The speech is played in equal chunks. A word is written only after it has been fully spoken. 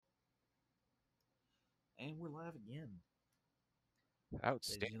And we're live again. Ladies and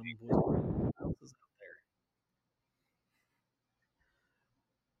Outstanding. gentlemen, boys and girls, who else is out there?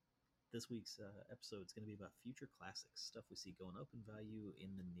 This week's episode is going to be about future classics, stuff we see going up in value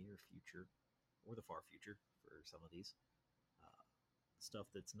in the near future or the far future for some of these. Uh, Stuff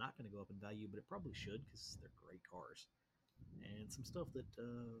that's not going to go up in value, but it probably should because they're great cars. And some stuff that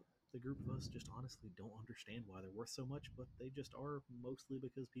the group of us just honestly don't understand why they're worth so much, but they just are mostly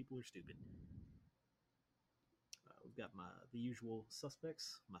because people are stupid. We've got the usual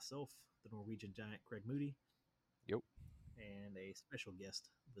suspects, myself, the Norwegian giant Craig Moody, Yep. and a special guest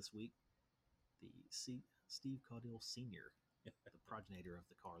this week, Steve Caudill Sr., the progenitor of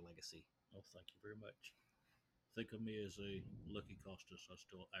the car legacy. Oh, thank you very much. Think of me as a Lucky Costas. I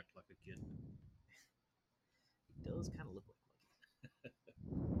still act like a kid. He does kind of look like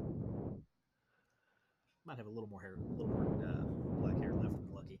Lucky. Might have a little more hair, a little more black hair left than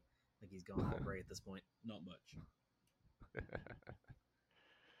Lucky. I think he's gone all gray at this point. Not much.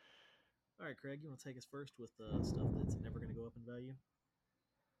 All right, Craig, you want to take us first with stuff that's never going to go up in value?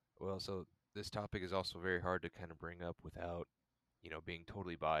 Well, so this topic is also very hard to kind of bring up without, being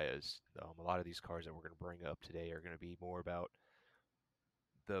totally biased. A lot of these cars that we're going to bring up today are going to be more about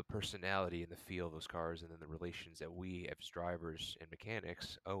the personality and the feel of those cars and then the relations that we as drivers and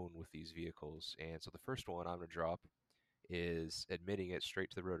mechanics own with these vehicles. And so the first one I'm going to drop is admitting it straight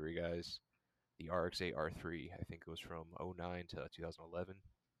to the rotary guys, the RX-8 R3. I think it was from '09 to 2011.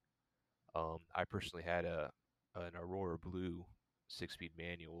 I personally had an Aurora Blue six-speed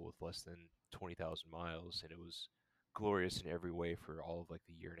manual with less than 20,000 miles, and it was glorious in every way for all of like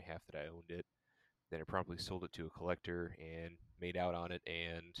the year and a half that I owned it. Then I promptly sold it to a collector and made out on it,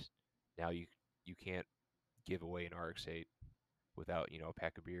 and now you can't give away an RX-8 without a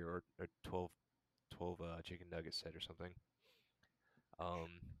pack of beer or a 12 chicken nugget set or something. Um,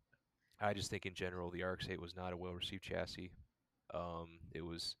 I just think in general the RX-8 was not a well-received chassis. It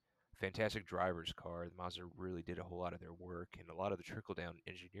was a fantastic driver's car. The Mazda really did a whole lot of their work, and a lot of the trickle-down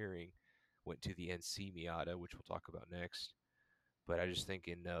engineering went to the NC Miata, which we'll talk about next. But I just think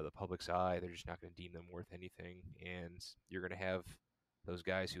in the public's eye, they're just not going to deem them worth anything, and you're going to have those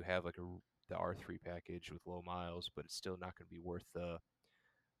guys who have like the R3 package with low miles, but it's still not going to be worth the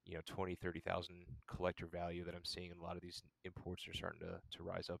 20, 30,000 collector value that I'm seeing. A lot of these imports are starting to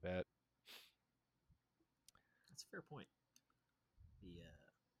rise up at. That's a fair point. The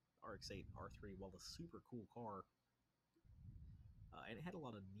RX-8 R3, while a super cool car, and it had a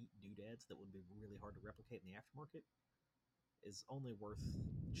lot of neat doodads that would be really hard to replicate in the aftermarket, is only worth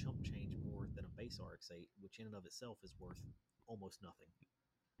chump change more than a base RX-8, which in and of itself is worth almost nothing.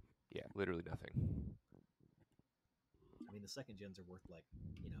 Yeah, literally nothing. I mean, the second gens are worth like,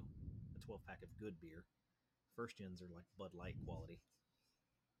 a 12 pack of good beer. First gens are like Bud Light quality.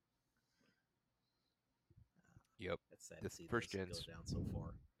 Yep. It's sad The to see first those go gens down so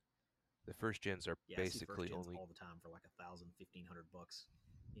far. The first gens are Yeah, I see first basically gens only all the time for like $1,000, $1,500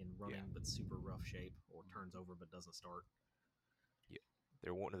 in yeah, running but super rough shape, or turns over but doesn't start. yeah.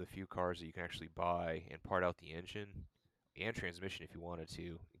 They're one of the few cars that you can actually buy and part out the engine and transmission if you wanted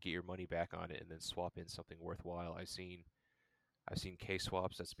to, get your money back on it, and then swap in something worthwhile. I've seen K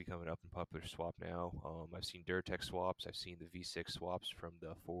swaps. That's becoming up and popular swap now. I've seen Duratec swaps. I've seen the V6 swaps from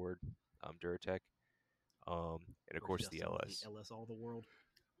the Ford Duratec, and of Where's course the Justin with the LS. LS All the World?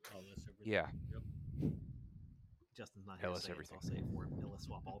 Oh, that's everything. Yeah, Yep. Justin's not here to LS say it, so I'll everything. say it for him. LS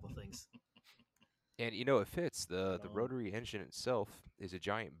swap all the things. And it fits. The Right the on. rotary engine itself is a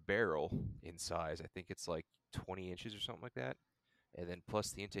giant barrel in size. I think it's like 20 inches or something like that. And then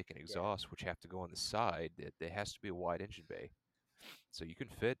plus the intake and Yeah, exhaust, which have to go on the side, there has to be a wide engine bay. So you can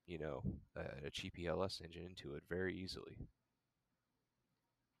fit, a cheap ELS engine into it very easily.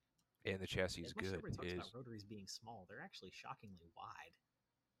 And the chassis is as much as everybody good. talks about Is rotaries being small, they're actually shockingly wide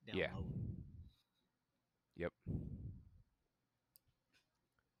down Yeah. low. Yep.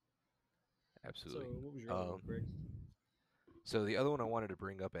 So, Absolutely. what was your other one, Craig? So the other one I wanted to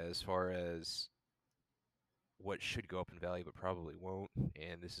bring up as far as what should go up in value but probably won't,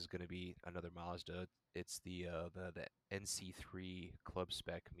 and this is going to be another Mazda. It's the NC3 Club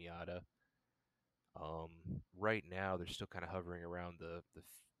Spec Miata. Right now they're still kind of hovering around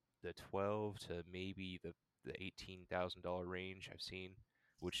the 12 to maybe the $18,000 range I've seen,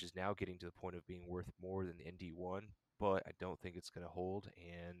 which is now getting to the point of being worth more than the ND1. But I don't think it's going to hold,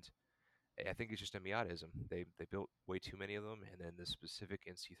 and I think it's just a Miatism. They built way too many of them, and then the specific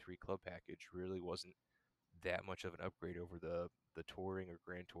NC3 Club package really wasn't that much of an upgrade over the touring or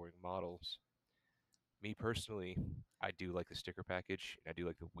grand touring models. Me personally, I do like the sticker package and I do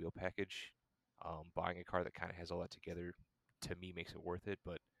like the wheel package. Buying a car that kind of has all that together to me makes it worth it,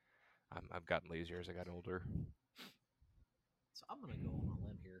 but I've gotten lazier as I got older. So I'm going to go on a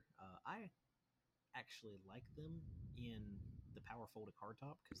limb here. I actually like them in the power folded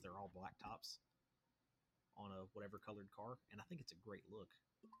hardtop because they're all black tops on a whatever colored car, and I think it's a great look.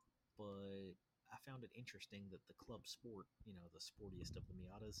 But I found it interesting that the Club Sport, the sportiest of the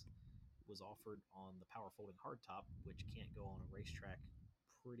Miatas, was offered on the power folding hardtop, which can't go on a racetrack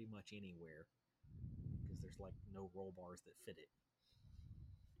pretty much anywhere because there's like no roll bars that fit it.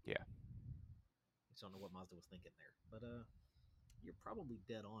 Yeah. I just don't know what Mazda was thinking there. But you're probably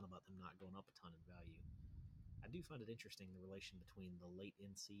dead on about them not going up a ton in value. I do find it interesting the relation between the late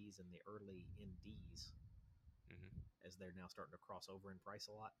NCs and the early NDs Hmm. as they're now starting to cross over in price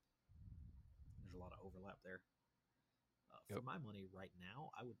a lot. There's a lot of overlap there. For Yep. my money right now,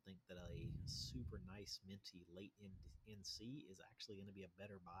 I would think that a super nice minty late NC is actually going to be a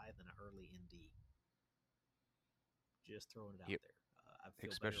better buy than an early ND. Just throwing it out Yep. there. I feel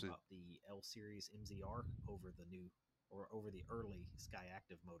better Especially, about the L Series MZR over the new or over the early Sky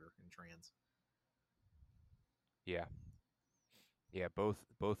Active motor in trans. yeah, yeah. Both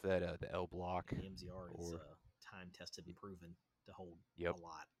that the L block And the MZR is or time tested and proven to hold yep, a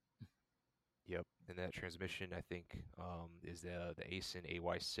lot. yep. And that transmission I think is the ASIN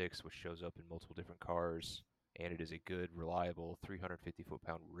AY6, which shows up in multiple different cars, and it is a good, reliable 350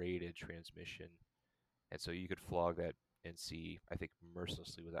 foot-pound rated transmission. And so you could flog that NC, I think,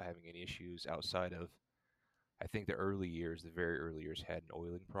 mercilessly without having any issues outside of, I think the very early years had an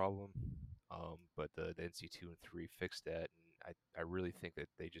oiling problem. But the NC2 and 3 fixed that. And I really think that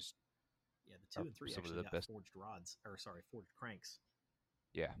they just Yeah, the are two and three some of actually the got best. forged rods, or sorry, forged cranks.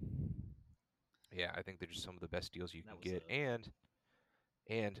 Yeah. Yeah, I think they're just some of the best deals you And can that was get.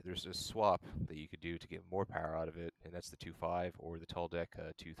 And there's a swap that you could do to get more power out of it, and that's the 2.5 or the tall deck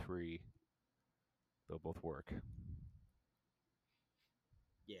 2.3. They'll both work.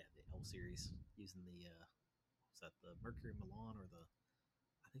 yeah, the L series using the was that the Mercury Milan or the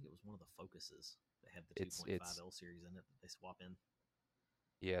I think it was one of the Focuses that had the It's 2.5 L series in it that they swap in.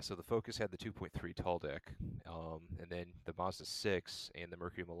 Yeah, so the Focus had the 2.3 tall deck, and then the Mazda 6 and the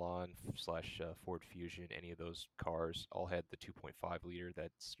Mercury Milan slash Ford Fusion, any of those cars all had the 2.5 liter.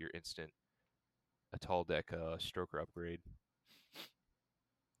 That's your instant a tall deck stroker upgrade,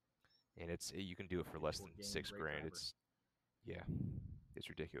 and you can do it for Good less torque than gain, six great grand. driver. Yeah, it's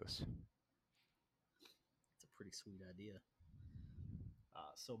ridiculous. It's a pretty sweet idea.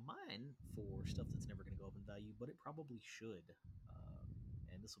 So mine for stuff that's never going to go up in value, but it probably should. Uh,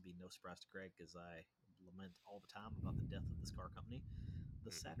 and this will be no surprise to Greg because I lament all the time about the death of this car company.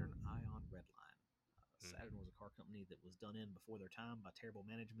 The Saturn Mm-hmm. Ion Redline. Saturn was Mm-hmm. a car company that was done in before their time by terrible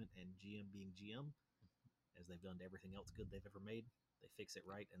management and GM being GM, as they've done to everything else good they've ever made. They fix it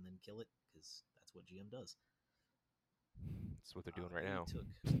right and then kill it because that's what GM does. That's what they're doing right They now. took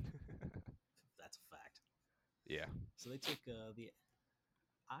that's a fact. Yeah. So they took the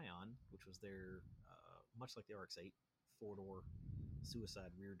Ion, which was their much like the RX-8 four-door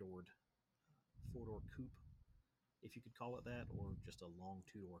suicide rear-doored four-door coupe, if you could call it that, or just a long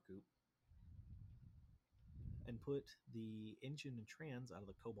two-door coupe, and put the engine and trans out of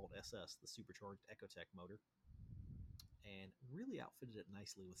the Cobalt SS, the supercharged Ecotec motor, and really outfitted it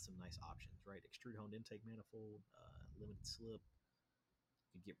nicely with some nice options, right? Extrude honed intake manifold, limited slip.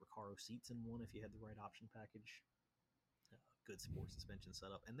 You could get Recaro seats in one if you had the right option package. Good sport suspension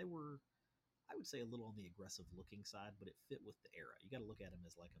setup, and they were, I would say, a little on the aggressive looking side, but it fit with the era. You got to look at them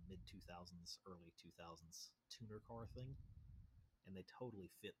as like a mid 2000s, early 2000s tuner car thing, and they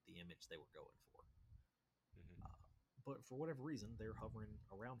totally fit the image they were going for. Mm-hmm. But for whatever reason, they're hovering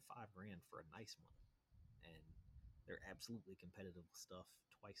around 5 grand for a nice one, and they're absolutely competitive stuff,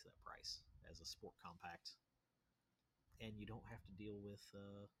 twice that price as a sport compact, and you don't have to deal with.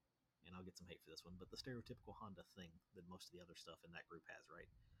 And I'll get some hate for this one, but the stereotypical Honda thing that most of the other stuff in that group has, right?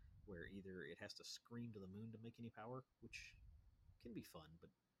 Where either it has to scream to the moon to make any power, which can be fun, but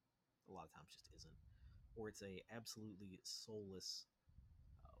a lot of times just isn't, or it's a absolutely soulless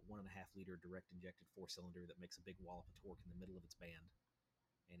 1.5 liter direct injected four-cylinder that makes a big wallop of torque in the middle of its band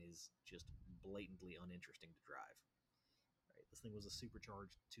and is just blatantly uninteresting to drive. Right, this thing was a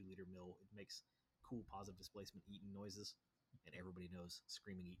supercharged 2 liter mill. It makes cool positive displacement eating noises, and everybody knows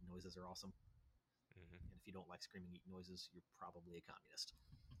screaming eating noises are awesome. Mm-hmm. And if you don't like screaming eating noises, you're probably a communist.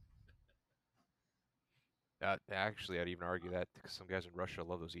 Actually, I'd even argue Uh, that because some guys in Russia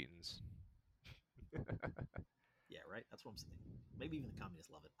love those Eatons. yeah, right. That's what I'm saying. Maybe even the communists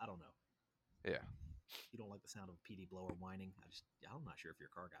love it. I don't know. Yeah. You don't like the sound of a PD blower whining. I'm not sure if you're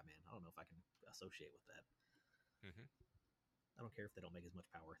a car guy, man. I don't know if I can associate with that. Mm-hmm. I don't care if they don't make as much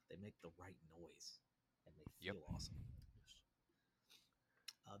power. They make the right noise, and they Yep. feel awesome.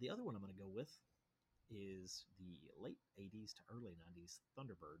 The other one I'm going to go with is the late 80s to early 90s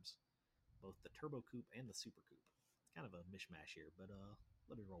Thunderbirds, both the Turbo Coupe and the Super Coupe. Kind of a mishmash here, but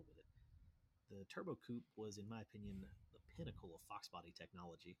let me roll with it. The Turbo Coupe was, in my opinion, the pinnacle of Fox body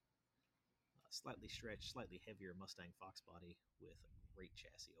technology. Slightly stretched, slightly heavier Mustang Fox body with a great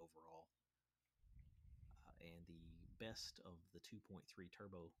chassis overall. And the best of the 2.3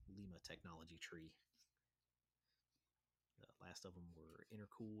 turbo Lima technology tree. The last of them were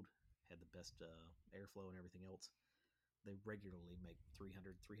intercooled, had the best airflow and everything else. They regularly make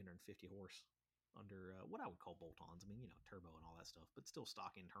 300, 350 horse under what I would call bolt-ons. I mean, turbo and all that stuff, but still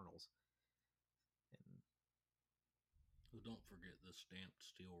stock internals. And Well, don't forget the stamped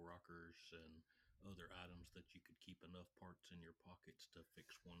steel rockers and other items that you could keep enough parts in your pockets to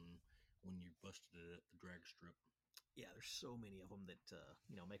fix one when you busted it at the drag strip. yeah, there's so many of them that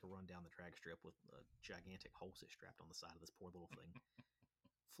make a run down the drag strip with a gigantic hose strapped on the side of this poor little thing.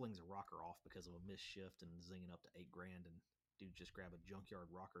 Flings a rocker off because of a missed shift and zinging up to $8,000, and dude just grab a junkyard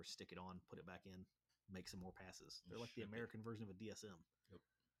rocker, stick it on, put it back in, make some more passes. They're like the American version of a DSM. Yep.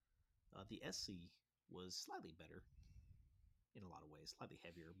 The SC was slightly better in a lot of ways, slightly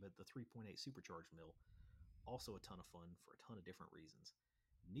heavier, but the 3.8 supercharged mill, also a ton of fun for a ton of different reasons.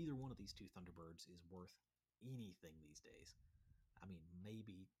 Neither one of these two Thunderbirds is worth anything these days. I mean,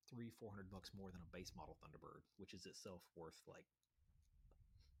 maybe $300-400 more than a base model Thunderbird, which is itself worth like,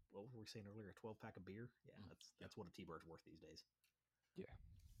 what were we saying earlier, a 12-pack of beer? Yeah, that's what a T-Bird's worth these days. Yeah.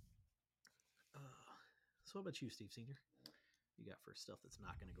 So what about you, Steve Senior? You got for stuff that's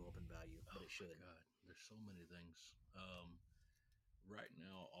not going to go up in value, but it should. God, there's so many things. Right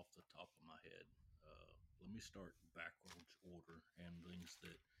now, off the top of my head, let me start backwards order and things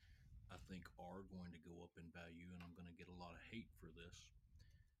that I think are going to go up in value, and I'm going to get a lot of hate for this,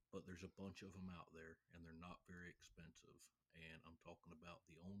 but there's a bunch of them out there, and they're not very expensive. And I'm talking about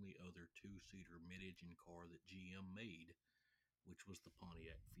the only other two-seater mid-engine car that GM made, which was the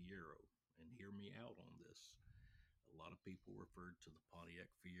Pontiac Fiero. And hear me out on this. A lot of people referred to the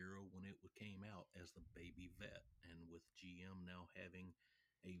Pontiac Fiero when it came out as the baby Vet. And with GM now having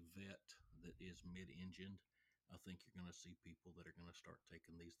a Vet that is mid-engined, I think you're going to see people that are going to start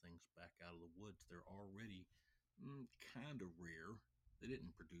taking these things back out of the woods. They're already kind of rare. They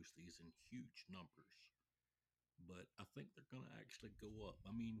didn't produce these in huge numbers, but I think they're going to actually go up.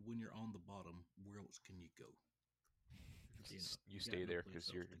 I mean, when you're on the bottom, where else can you go? You stay there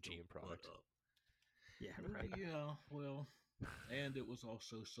because you're a GM product. Yeah, right. Yeah, well, and it was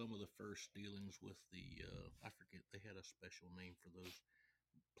also some of the first dealings with the, I forget, they had a special name for those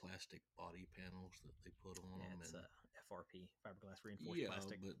plastic body panels that they put on them. It's and FRP, fiberglass reinforced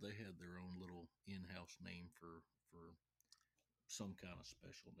plastic. Yeah, but they had their own little in-house name for some kind of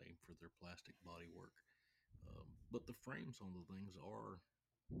special name for their plastic body work. But the frames on the things are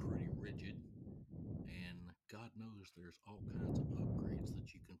pretty rigid, and God knows there's all kinds of upgrades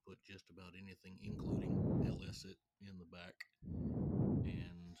that you can put just about anything, including LS it in the back.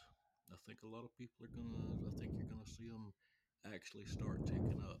 And I think a lot of people I think you're gonna see them actually start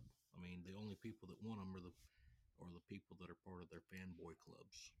ticking up. I mean, the only people that want them are the people that are part of their fanboy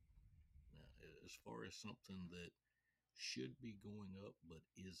clubs. Now, as far as something that should be going up but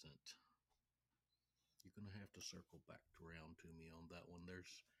isn't, you're going to have to circle back around to me on that one.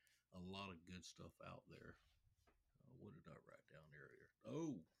 There's a lot of good stuff out there. What did I write down earlier?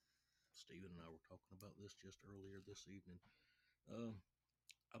 Oh, Steven and I were talking about this just earlier this evening.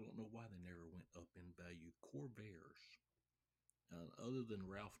 I don't know why they never went up in value. Corvairs. Other than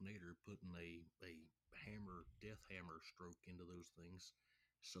Ralph Nader putting a death hammer stroke into those things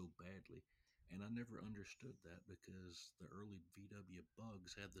so badly. And I never understood that because the early VW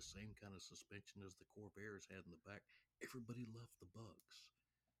Bugs had the same kind of suspension as the Corvairs had in the back. Everybody loved the Bugs,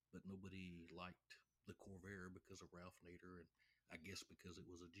 but nobody liked the Corvair because of Ralph Nader, and I guess because it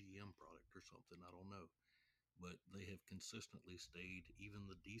was a GM product or something, I don't know. But they have consistently stayed, even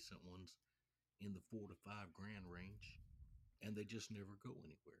the decent ones, in the $4,000 to $5,000 range, and they just never go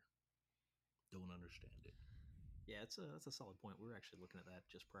anywhere. Don't understand it. Yeah, that's a solid point. We were actually looking at that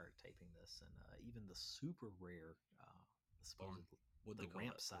just prior to taping this, and even the super rare, the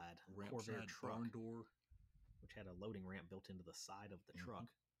ramp side Corvair truck, barn door, which had a loading ramp built into the side of the truck,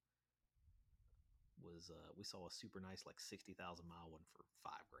 was we saw a super nice like 60,000-mile one for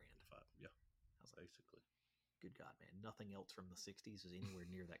 $5,000. Yeah, I was like, basically. Good God, man! Nothing else from the '60s is anywhere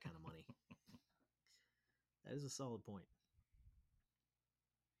near that kind of money. That is a solid point.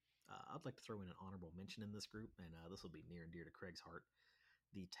 I'd like to throw in an honorable mention in this group, and this will be near and dear to Craig's heart.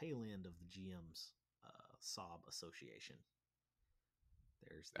 The tail end of the GM's Saab Association.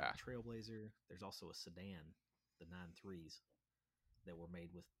 There's the Trailblazer. There's also a sedan, the 9.3s. that were made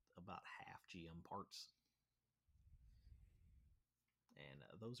with about half GM parts, and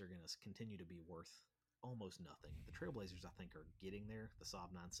those are going to continue to be worth almost nothing. The Trailblazers, I think, are getting there. The Saab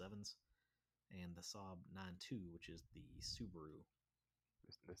 97s and the Saab 92, which is the Subaru,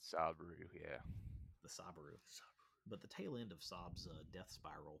 The Sabaru, yeah. the Sabaru. But the tail end of Saab's death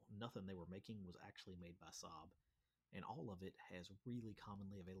spiral, nothing they were making was actually made by Saab, and all of it has really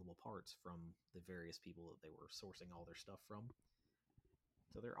commonly available parts from the various people that they were sourcing all their stuff from.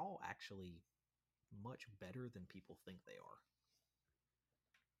 So they're all actually much better than people think they are.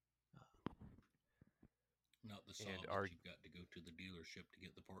 Not the And Saab that you've got to go to the dealership to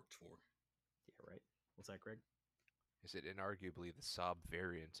get the parts for. Yeah, right. What's that, Greg? Is it? And arguably the Saab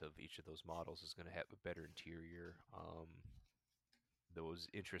variant of each of those models is going to have a better interior. That was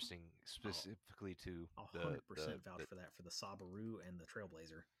interesting specifically to the 100% vouch for that for the Sabaru and the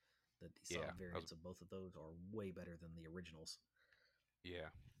Trailblazer. That the yeah, Saab variants of both of those are way better than the originals. yeah,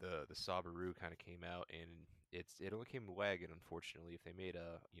 the Sabaru kind of came out, and it only came in wagon. Unfortunately, if they made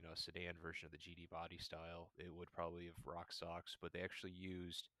a a sedan version of the GD body style, it would probably have rock socks. But they actually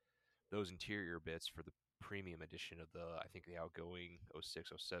used those interior bits for the premium edition of the I think the outgoing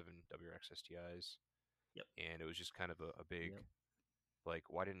 06, 07 WRX STIs, Yep. and it was just kind of a big Yep. like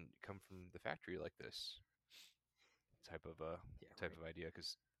why didn't it come from the factory like this type of right. idea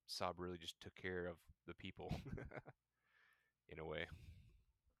because Saab really just took care of the people in a way.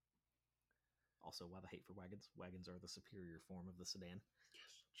 Also, why the hate for wagons? Wagons are the superior form of the sedan.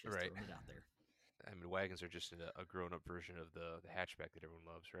 Yes. Just Right. throwing it out there. I mean, wagons are just a grown-up version of the hatchback that everyone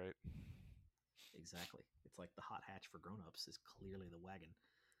loves, right? Exactly. It's like the hot hatch for grown-ups is clearly the wagon.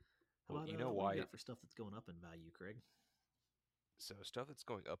 How Well, about you know what do why? you got for stuff that's going up in value, Craig? So stuff that's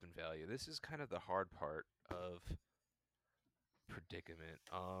going up in value. This is kind of the hard part of predicament.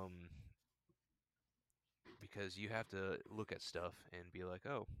 Because you have to look at stuff and be like,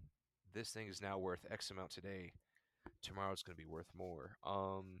 oh, this thing is now worth X amount today. Tomorrow it's going to be worth more.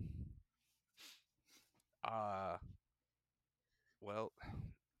 Uh, well,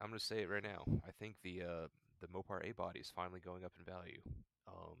 I'm going to say it right now. I think the Mopar A body is finally going up in value.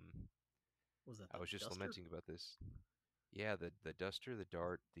 Was that I the was just Duster? lamenting about this. Yeah, the Duster, the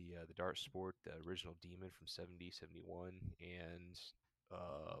Dart, the Dart Sport, the original Demon from 70, 71, and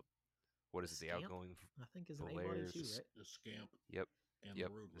uh, what The is it? The Scamp, outgoing I think, is an A body too, Valaires. right? The Scamp Yep, and the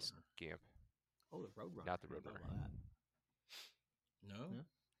yep, the Roadrunner. Scamp, Oh, the Roadrunner. not the Never thought Roadrunner. about that. No? Yeah.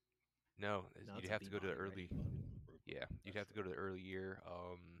 No, No, you'd it's a have B to go to the body, right? early. Body. Yeah, you'd have That's to go to right. the early year.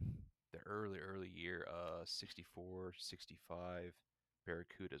 The early year. 64, 65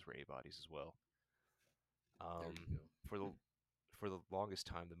 Barracudas were A bodies as well. There Um, you go. for the longest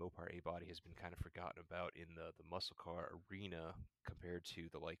time, the Mopar A body has been kind of forgotten about in the muscle car arena compared to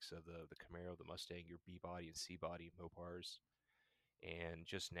the likes of the Camaro, the Mustang, your B body and C body Mopars. And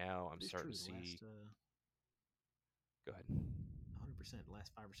just now, I'm It is starting true. to The see. last Go ahead. 100%, the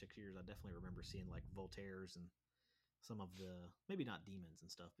last 5 or 6 years, I definitely remember seeing like Voltaires and some of the maybe not demons and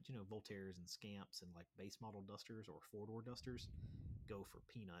stuff, but Voltaires and Scamps and like base model dusters or four door dusters go for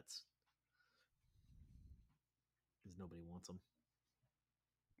peanuts because nobody wants them.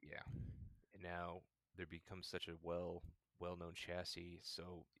 Yeah, and now there becomes such a well known chassis,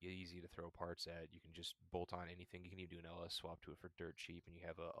 so easy to throw parts at. You can just bolt on anything. You can even do an LS swap to it for dirt cheap, and you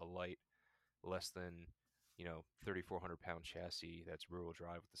have a light, less than 3,400 pound chassis that's rear wheel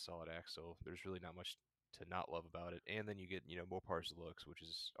drive with a solid axle. There's really not much to not love about it. And then you get Mopar's looks, which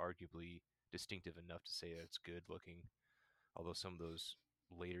is arguably distinctive enough to say that it's good looking. Although some of those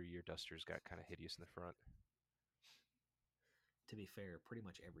later year dusters got kind of hideous in the front. To be fair, pretty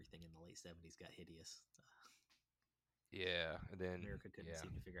much everything in the late 70s got hideous. Yeah, and then America couldn't yeah,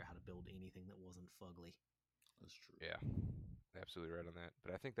 seem to figure out how to build anything that wasn't fugly. That's true. yeah, absolutely right on that.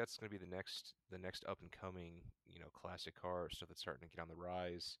 But I think that's going to be the next up and coming classic car stuff that's starting to get on the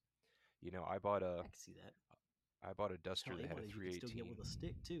rise. I bought a I can see that. I bought a Duster Hell, that had a A-bodies you could still get 318. with a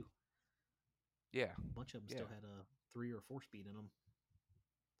stick too. Yeah, A bunch of them yeah, still had a 3 or 4 speed in them.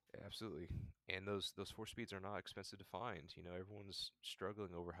 absolutely. And those four speeds are not expensive to find. Everyone's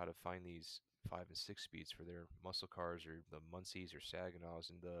struggling over how to find these 5 and 6 speeds for their muscle cars or the Muncies or Saginahs,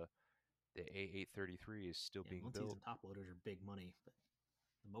 and the A833 is still Yeah, being Muncies built. and top loaders are big money, but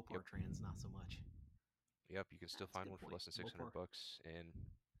the Yep, Mopar Trans not so much. yep. You can still That's a find good one for point. less than 600 Mopar. bucks and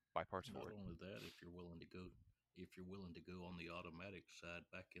buy parts Not for it. only that, if you're willing to go on the automatic side,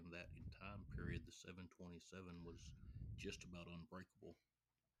 back in that time period, the 727 was just about unbreakable.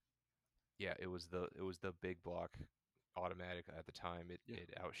 Yeah, it was the big block automatic at the time. It Yeah,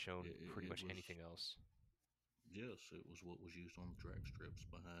 it outshone pretty it much was. anything else. Yes, it was what was used on the track strips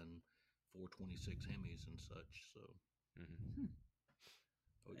behind 426 Hemis and such. So Hmm. Hmm.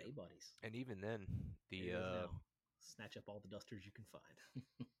 Oh A bodies. And even then, There the it is now. Snatch up all the dusters you can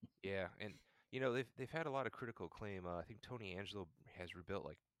find. yeah, and they've had a lot of critical acclaim. I think Tony Angelo has rebuilt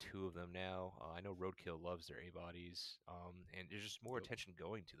like two of them now. I know Roadkill loves their A bodies, and there's just more yep. attention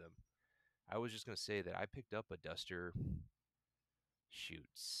going to them. I was just gonna say that I picked up a Duster, shoot,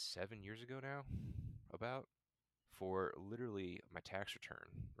 7 years ago now, about for literally my tax return.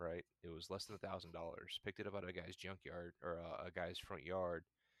 Right, it was less than $1,000. Picked it up out of a guy's junkyard or a guy's front yard.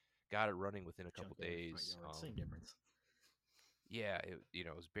 Got it running within a couple Junkyard, front days. yard, same difference. Yeah, it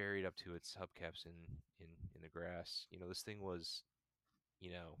was buried up to its hubcaps in in the grass. This thing was,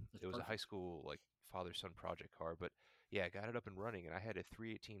 That's it was a high perfect. school like father son project car, but yeah, I got it up and running, and I had a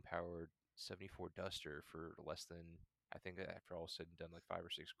 318 powered 74 Duster for less than, I think after all said and done, like 5 or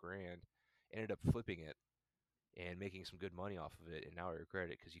 6 grand. Ended up flipping it and making some good money off of it, and now I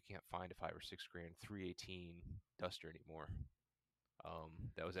regret it because you can't find a 5 or 6 grand 318 Duster anymore.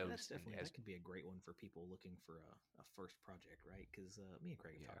 That was Yeah, at that's least, and definitely as that could be a great one for people looking for a first project, right? Because me and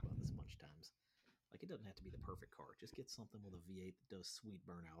Craig have yeah. talked about this a bunch of times. Like, it doesn't have to be the perfect car. Just get something with a V8 that does sweet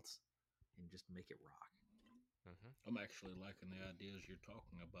burnouts, and just make it rock. Hmm. I'm actually liking the ideas you're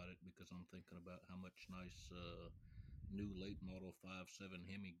talking about it because I'm thinking about how much nice new late model 5.7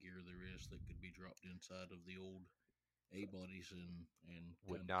 Hemi gear there is that could be dropped inside of the old A bodies and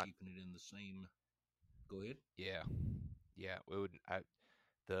Would kind of not, keeping it in the same. Go ahead. yeah, yeah. It would.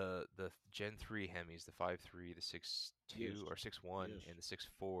 The Gen 3 Hemis, the 5.3, the six Yes. two or 6.1, Yes. and the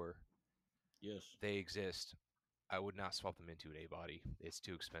 6.4, Yes. they exist. I would not swap them into an A body. It's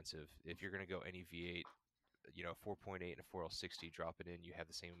too expensive. If you're going to go any V8, 4.8 and a 4L60, drop it in, you have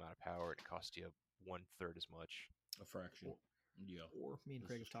the same amount of power, and it costs you one third as much. A fraction. Or, Yeah. or me and This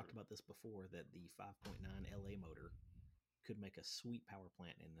Craig is have talked true. about this before that the 5.9 LA motor could make a sweet power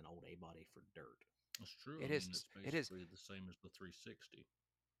plant in an old A body for dirt. That's true. I It mean, is. it's It is. basically the same as the 360.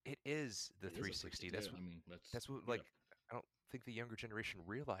 It is the It is a 360. 360. Yeah. That's what. I mean, that's That's what. yeah. Like, I don't think the younger generation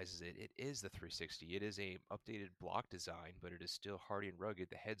realizes it. It is the 360. It is a updated block design, but it is still hardy and rugged.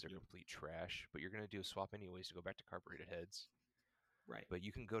 The heads are Yep. complete trash, but you're going to do a swap anyways to go back to carbureted heads. Right. But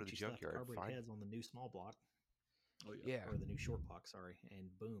you can go to But the you still have the junkyard, carbureted find, heads on the new small block, Oh yeah. yeah, or the new short block, sorry,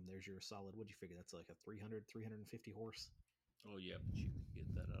 and boom, there's your solid. What'd you figure? That's like a 300, 350 horse. Oh yeah. But you could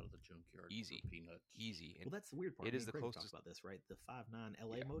get that out of the junkyard for easy, peanuts. easy, and Well, that's the weird part. it Me is and the Craig have talked closest. about this, right? The 5.9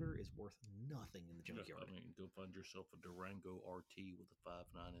 LA Yeah, motor is worth nothing in the Yeah. junkyard, I mean, go find yourself a Durango RT with a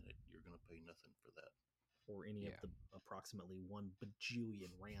 5.9 in it. You're gonna pay nothing for that. or any of yeah, the approximately 1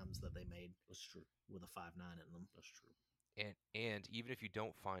 bajillion Rams that they made That's true. with a 5.9 in them. That's true. and even if you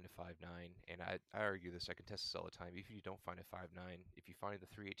don't find a 5.9, and I argue this, I can test this all the time. Even if you don't find a 5.9, if you find the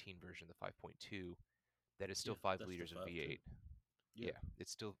 318 version, the 5.2, that is still Yeah, five that's the liters of 5.2. V8. Yeah, Yeah,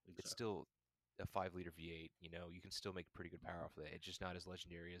 it's exactly. still a 5 liter V8. You can still make pretty good power off of that. It's just not as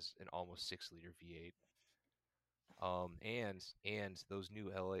legendary as an almost 6 liter V8. And those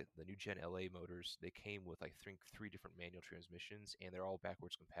new LA, the new Gen LA motors, they came with, I think, three different manual transmissions, and they're all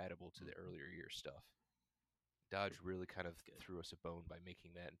backwards compatible to the Mm-hmm. earlier year stuff. Dodge really kind of That's good. threw us a bone by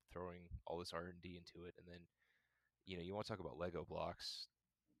making that and throwing all this R&D into it. And then, you want to talk about Lego blocks.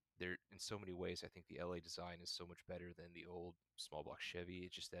 There, in so many ways, I think the LA design is so much better than the old small block Chevy.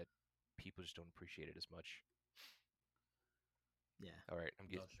 It's just that people just don't appreciate it as much. Yeah, All right,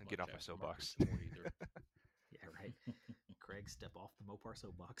 Not as I'm getting much off my aftermarket soapbox. support either. yeah, right. Craig, step off the Mopar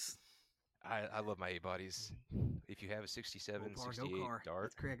soapbox. I love my A bodies. If you have a 67, Mopar, no 68 car. Dart,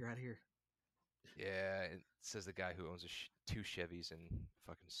 That's Craig right here. yeah, it says the guy who owns two Chevys and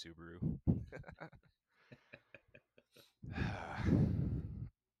fucking Subaru.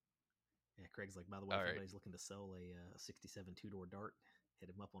 Yeah, Craig's like, by the way, All if right, anybody's looking to sell a 67 two-door Dart, hit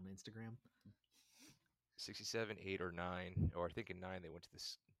him up on Instagram. 67, 8, or 9, or I think in 9 they went to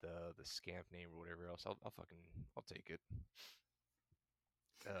this the scamp name or whatever else. I'll take it.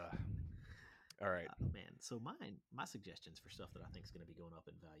 Uh, all right. Man, so my suggestions for stuff that I think is going to be going up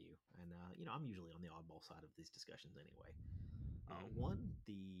in value, and I'm usually on the oddball side of these discussions anyway. Mhm. One,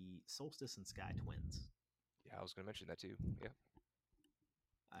 the Solstice and Sky Twins. Yeah, I was going to mention that too. Yeah. Yep.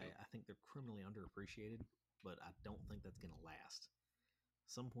 I think they're criminally underappreciated, but I don't think that's going to last.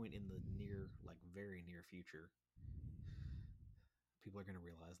 Some point in the very near future, people are going to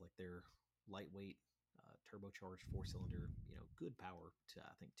realize like they're lightweight, turbocharged four-cylinder, good power to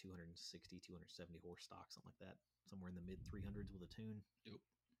I think 260, 270 horse stock, something like that, somewhere in the mid 300s with a tune. Yep.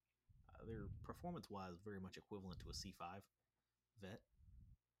 They're performance-wise very much equivalent to a C5 vet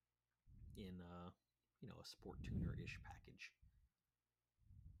in a sport tuner-ish package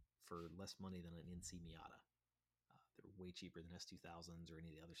for less money than an NC Miata. They're way cheaper than S2000s or any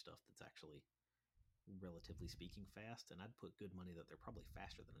of the other stuff that's actually relatively speaking, fast, and I'd put good money that they're probably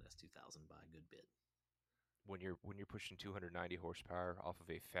faster than an S2000 by a good bit. When you're pushing 290 horsepower off of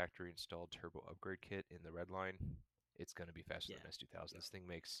a factory installed turbo upgrade kit in the red line, it's going to be faster Yeah, than S2000. Yeah. This thing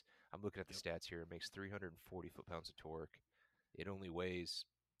makes, I'm looking at the Yep. stats here, it makes 340 foot-pounds of torque. It only weighs,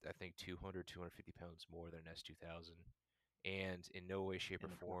 I think, 200, 250 pounds more than an S2000. And in no way, shape, or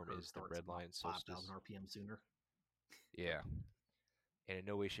and the torque form curve is the starts about Redline 5,000 Solstice. RPM sooner. Yeah. And in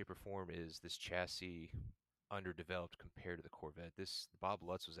no way, shape, or form is this chassis underdeveloped compared to the Corvette. This Bob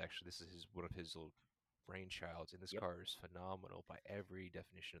Lutz was actually, this is one of his little brainchilds, and this Yep. car is phenomenal by every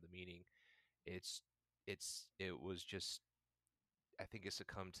definition of the meaning. It's it was just, I think it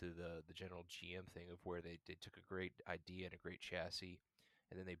succumbed to the general GM thing of where they took a great idea and a great chassis,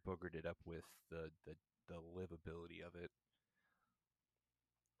 and then they boogered it up with the livability of it.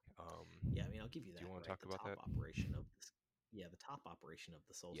 Yeah, I mean, I'll give you Do you that, want to right? talk about that? The top operation of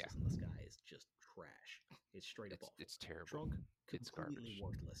the Yeah, Solstice in the Sky is just trash. It's straight up awful. it's terrible. Trunk, It's completely garbage.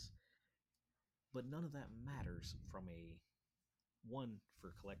 worthless. But none of that matters from a one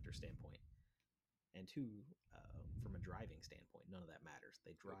for collector standpoint, and two from a driving standpoint. None of that matters.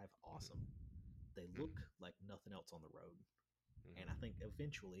 They drive awesome. They look like nothing else on the road, and I think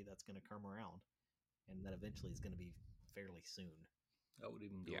eventually that's going to come around, and that eventually is going to be fairly soon. I would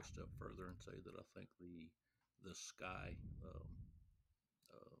even go Yeah, a step further and say that I think the Sky uh,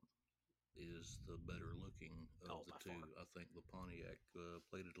 is the better looking of Oh, the by two. far. I think the Pontiac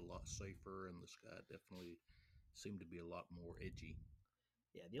played it a lot safer, and the Sky definitely seemed to be a lot more edgy.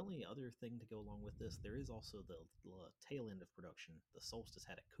 Yeah, the only other thing to go along with this, there is also the tail end of production. The Solstice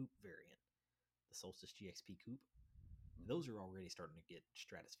had a coupe variant, the Solstice GXP coupe. Mm-hmm. Those are already starting to get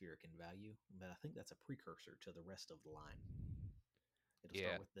stratospheric in value, but I think that's a precursor to the rest of the line. It'll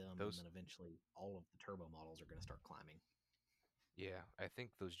start yeah. with them, and Those then eventually all of the turbo models are going to start climbing. Yeah, I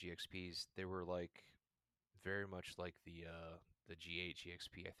think those GXPs, they were like very much like the G8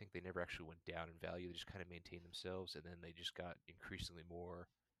 GXP. I think they never actually went down in value. They just kind of maintained themselves, and then they just got increasingly more,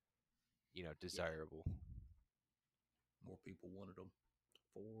 Yeah, desirable. More people wanted them.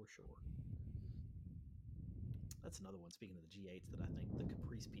 for sure. That's another one. Speaking of the G8s, that I think the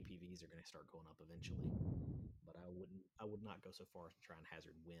Caprice PPVs are going to start going up eventually. But I would not go so far as to try and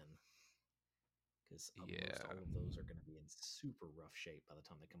hazard win, because most Yeah, all of those are going to be in super rough shape by the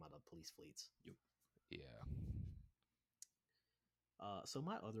time they come out of police fleets. Yep. yeah, So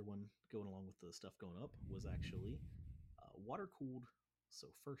my other one going along with the stuff going up was actually water cooled. So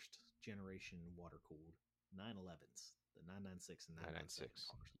first generation water cooled 911s, the 996 and 997 996.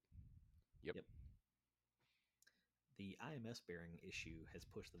 cars. Yep. Yep. The IMS bearing issue has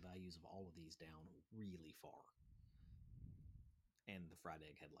pushed the values of all of these down really far. And the fried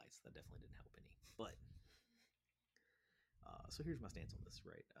egg headlights, that definitely didn't help any. But so here's my stance on this,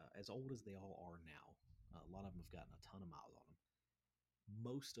 right? As old as they all are now, a lot of them have gotten a ton of miles on them.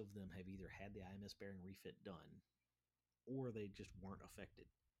 Most of them have either had the IMS bearing refit done or they just weren't affected,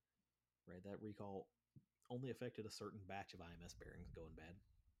 right? That recall only affected a certain batch of IMS bearings going bad.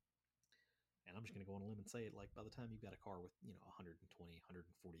 And I'm just going to go on a limb and say it, like, by the time you've got a car with, 120,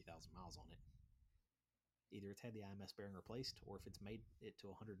 140,000 miles on it, either it's had the IMS bearing replaced, or if it's made it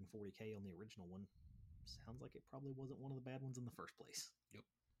to 140K on the original one, sounds like it probably wasn't one of the bad ones in the first place. Yep.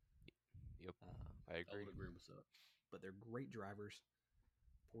 Yep. Uh, I I agree. would agree with that. but they're great drivers.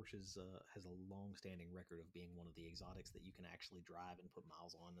 Porsche's has a long-standing record of being one of the exotics that you can actually drive and put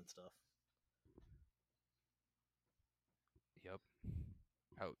miles on and stuff. Yep.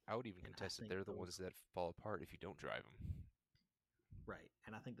 I would even And I contest that think they're the those ones that fall apart if you don't drive them. right,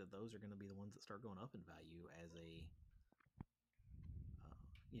 and I think that those are going to be the ones that start going up in value as a,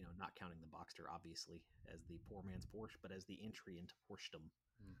 not counting the Boxster obviously as the poor man's Porsche, but as the entry into Porschedom.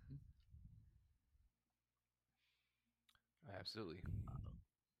 Mm-hmm. Absolutely. I,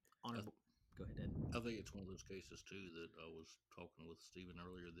 Honorable. Go ahead, Ed. I think it's one of those cases too that I was talking with Stephen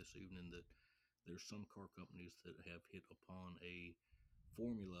earlier this evening, that there's some car companies that have hit upon a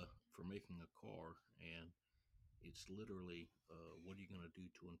formula for making a car, and it's literally, what are you going to do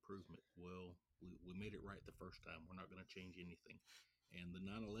to improve it? Well, we made it right the first time. We're not going to change anything. And the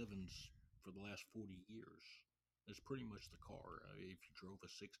 911s for the last 40 years is pretty much the car. If you drove a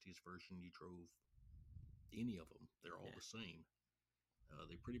 60s version, you drove any of them, they're all Yeah, the same.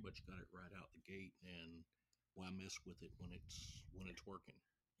 They pretty much got it right out the gate, and why mess with it when it's working?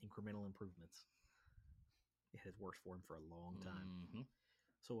 incremental improvements. It has worked for him for a long time. Mm-hmm.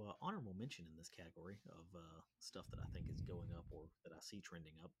 So, honorable mention in this category of stuff that I think is going up or that I see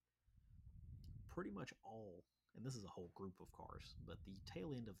trending up. Pretty much all, and this is a whole group of cars, but the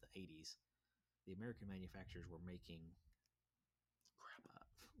tail end of the 80s, the American manufacturers were making,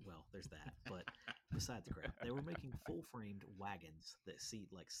 well, there's that, but besides crap, they were making full framed wagons that seat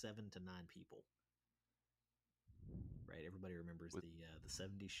like 7 to 9 people. Right? Everybody remembers With the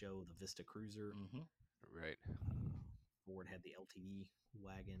 '70s show, the Vista Cruiser. Mm-hmm. right. Ford had the LTE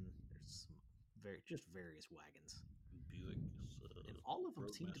wagon. There's some just various wagons, Buick's and all of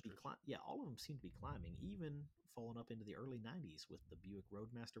them seem to be Roadmasters. all of them seem to be climbing, even falling up into the early '90s with the Buick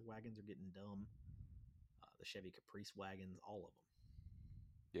Roadmaster wagons are getting dumb. The Chevy Caprice wagons, all of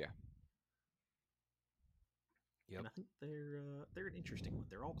them. Yeah. Yep. And I think they're an interesting one.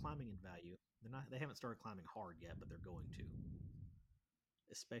 They're all climbing in value. They haven't started climbing hard yet, but they're going to.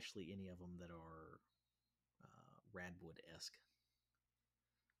 Especially any of them that are Radwood esque,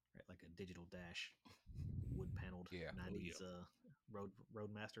 right? Like a digital dash, wood paneled Yeah. Oh yeah. '90s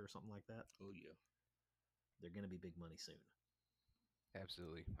Roadmaster or something like that. Oh yeah. They're going to be big money soon.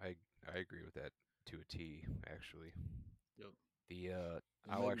 Absolutely. I agree with that to a T. Actually, Yep. the And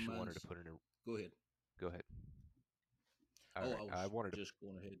I maybe actually wanted to mine's. put in a. Go ahead. Go ahead. All Oh, right. I I was wanted to. just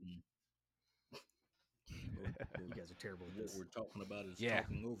going ahead and we're You guys are terrible at what this. we're talking about is Yeah.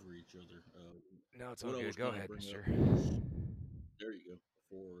 talking over each other. No, it's all What I good. was Go going to ahead, bring up Mister. is there you go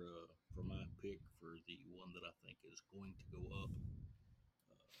for my pick for the one that I think is going to go up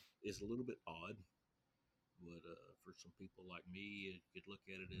is a little bit odd, but for some people like me, you could look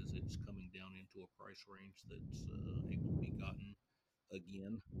at it as it's coming down into a price range that's able to be gotten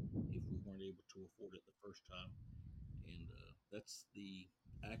again if we weren't able to afford it the first time. And that's the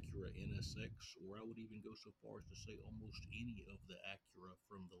Acura NSX, or I would even go so far as to say almost any of the Acura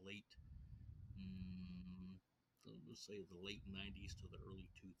from the late, mm, let's say the late '90s to the early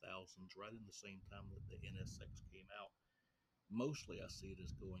 2000s, right in the same time that the NSX came out. Mostly, I see it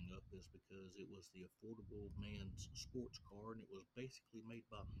as going up is because it was the affordable man's sports car, and it was basically made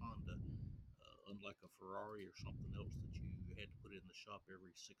by Honda. Unlike a Ferrari or something else that you had to put in the shop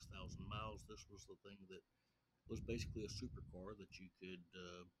every 6,000 miles, this was the thing that was basically a supercar that you could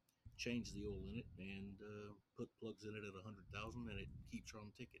change the oil in it and put plugs in it at 100,000 and it keeps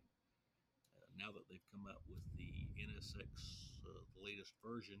on ticking. Now that they've come out with the NSX, the latest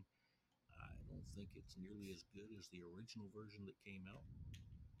version, I don't think it's nearly as good as the original version that came out.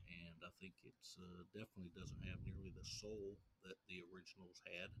 And I think it's definitely doesn't have nearly the soul that the originals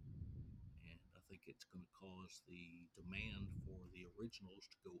had. And I think it's going to cause the demand for the originals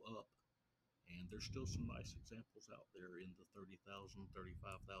to go up, and there's still some nice examples out there in the $30,000,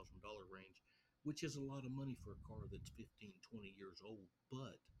 $35,000 range, which is a lot of money for a car that's 15, 20 years old.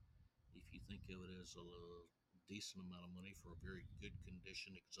 But if you think of it as a decent amount of money for a very good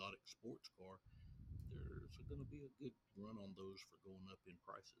condition exotic sports car, there's going to be a good run on those for going up in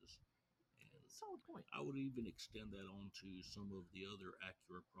prices. And Solid point. I would even extend that on to some of the other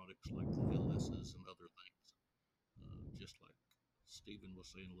Acura products like the LSs and other things. Just like Stephen was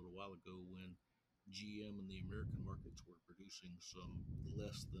saying a little while ago, when GM in the American markets were producing some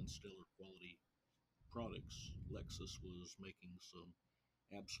less than stellar quality products, Lexus was making some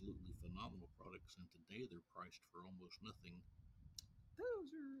absolutely phenomenal products, and today they're priced for almost nothing.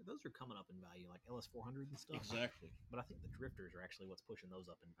 Those are coming up in value, like LS 400 and stuff. Exactly. But I think the drifters are actually what's pushing those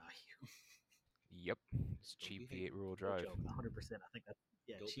up in value. Yep. It's Don't be cheap V8 hating. rear-wheel No drive. joke, 100%. I think that's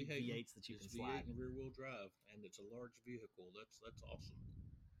Don't be cheap hating. V8s that you It's can V8 slide. and rear wheel drive, and it's a large vehicle. That's awesome.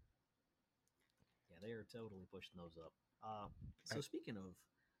 Yeah, they are totally pushing those up. So I, speaking of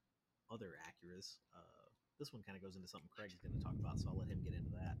other Acuras, this one kind of goes into something Craig's going to talk about, so I'll let him get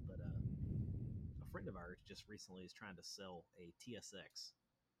into that. But a friend of ours just recently is trying to sell a TSX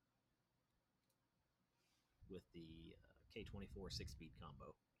with the K24 6-speed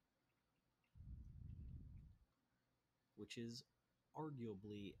combo, which is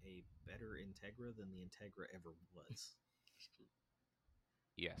arguably a better Integra than the Integra ever was. It's true.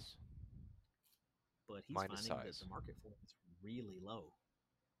 yes. But he's Minus finding that size. the market for it is really low.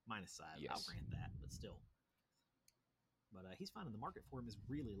 Minus size, I'll Yes. grant that, but still. But he's finding the market for him is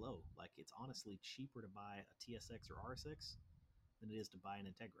really low. Like, it's honestly cheaper to buy a TSX or RSX than it is to buy an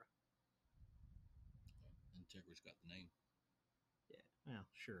Integra. Integra's got the name. Yeah, well,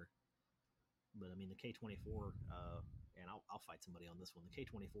 sure. But I mean, the K24, and I'll fight somebody on this one. The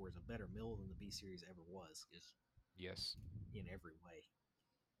K24 is a better mill than the B Series ever was Yes. Yes. in every way.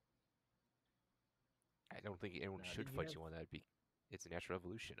 I don't think anyone should Didn't you fight have? you on that. It's a natural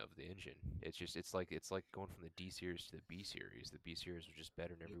evolution of the engine. It's like going from the D series to the B series. The B series was just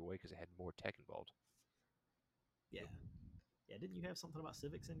better in Yep. every way because it had more tech involved. Yeah, Yep. yeah. Didn't you have something about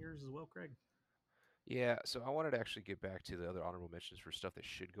Civics in yours as well, Craig? Yeah, so I wanted to actually get back to the other honorable mentions for stuff that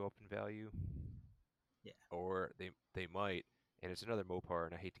should go up in value, Yeah. or they might. And it's another Mopar,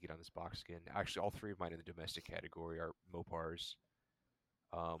 and I hate to get on this box again. Actually, all three of mine in the domestic category are Mopars.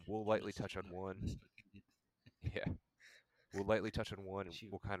 We'll You lightly missed touch on you missed one. what you did. Yeah, we'll lightly touch on one, and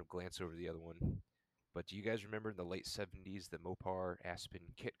Shoot, we'll kind of glance over the other one. But do you guys remember in the late '70s the Mopar Aspen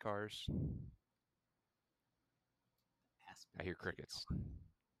kit cars? I Aspen hear kit crickets. car.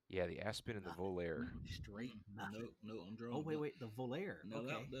 Yeah, the Aspen and the Nothing. Volair. Straight nothing. No, I'm Oh drawing a wait, blank. wait, the Volair. Now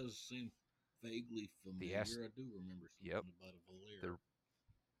that Okay. does seem vaguely The As familiar. I do remember Yep, something about a Volair. the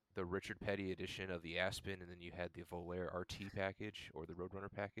the Richard Petty edition of the Aspen, and then you had the Volair RT package or the Roadrunner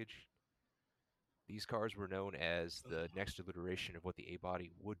package. These cars were known as the next iteration of what the A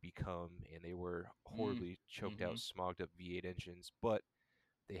body would become, and they were Mm, horribly choked out, mm-hmm. smogged up V8 engines, but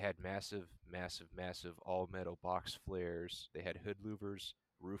they had massive, massive, massive all metal box flares. They had hood louvers,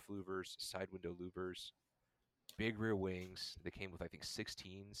 roof louvers, side window louvers, big rear wings. They came with, I think,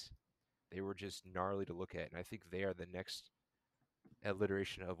 16s. They were just gnarly to look at, and I think they are the next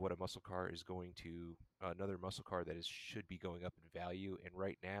alliteration of what a muscle car is going to another muscle car that is should be going up in value. And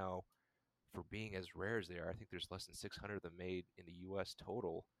right now, for being as rare as they are, I think there's less than 600 of them made in the U.S.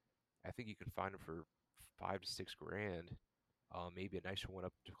 total. I think you can find them for 5 to 6 grand, maybe a nicer one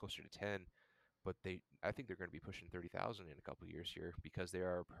up to closer to 10. But I think they're going to be pushing 30,000 in a couple of years here because they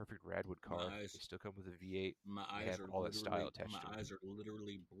are a perfect Radwood My car. They eyes, still come with a V8 my and they eyes have are all that style literally, attached my to them. eyes are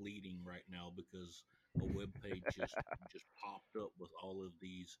literally bleeding right now because a web page just popped up with all of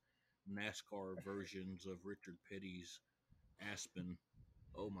these NASCAR versions of Richard Petty's Aspen.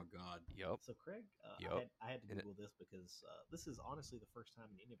 Oh my God! Yep, So Craig, yep. I had to And it, Google this because this is honestly the first time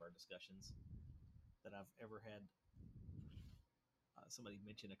in any of our discussions that I've ever had somebody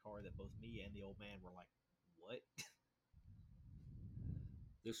mention a car that both me and the old man were like, "What?"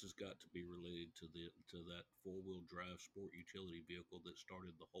 This has got to be related to that four wheel drive sport utility vehicle that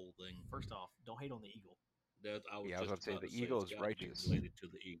started the whole thing. First off, don't hate on the Eagle. That I was yeah, I was just about to say about the to say Eagle it's is got to be righteous. related to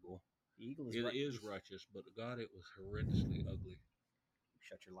the Eagle. The Eagle is It right. is righteous, but God, it was horrendously ugly.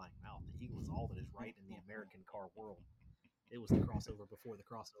 Shut your lying mouth. The Eagle is all that is right in the American car world. It was the crossover before the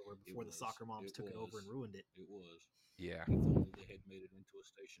crossover, It before the was. soccer moms It took it over and was. ruined it. It was. Yeah, If only they had made it into a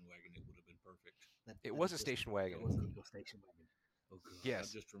station wagon, it would have been perfect. it That was a existed. station There wagon. was an Eagle station wagon. Oh God, I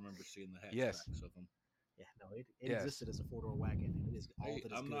Yes, just remember seeing the yes, hatchbacks of them. Yeah, no, it yes. existed as a four door wagon, and it is all Hey,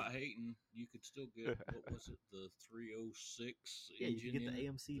 that is I'm good. not hating. You could still get what was it, the 306 Yeah, you could engine get in the it,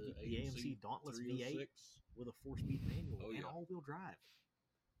 AMC the the AMC AMC Dauntless V8 306. with a 4 speed manual Oh and yeah, all wheel drive.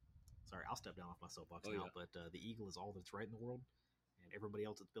 Sorry, I'll step down off my soapbox oh now, yeah. but the Eagle is all that's right in the world, and everybody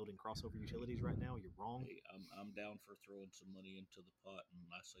else that's building crossover utilities right now, you're wrong. Hey, I'm down for throwing some money into the pot, and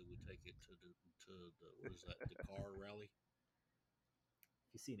I say we take it to the what is that, Dakar rally?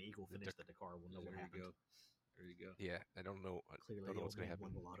 If you see an Eagle The finish the Dakar, we'll know what There you happened. go. There you go. Yeah, I don't know. I Clearly, don't the know what's old going to man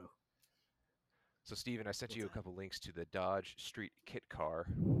won happen. the lotto. So, Steven, I sent What's you a that? couple links to the Dodge Street Kit car,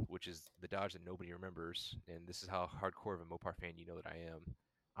 which is the Dodge that nobody remembers. And this is how hardcore of a Mopar fan you know that I am.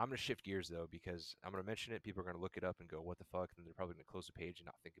 I'm going to shift gears, though, because I'm going to mention it. People are going to look it up and go, what the fuck? And they're probably going to close the page and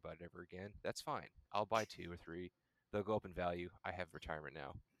not think about it ever again. That's fine. I'll buy 2 or 3. They'll go up in value. I have retirement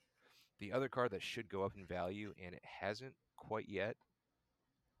now. The other car that should go up in value, and it hasn't quite yet,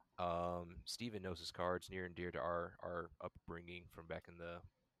 Steven knows his car. It's near and dear to our upbringing from back in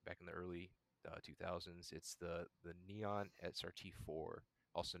the early 2000s. It's the Neon SRT4,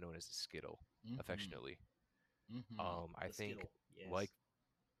 also known as the Skittle, Mm-hmm. affectionately. Mm-hmm. I The think Skittle, yes. like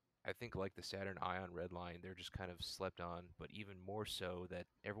like the Saturn Ion Redline, they're just kind of slept on. But even more so that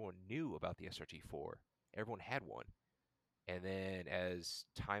everyone knew about the SRT4. Everyone had one. And then as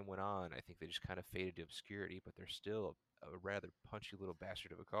time went on, I think they just kind of faded to obscurity. But they're still a rather punchy little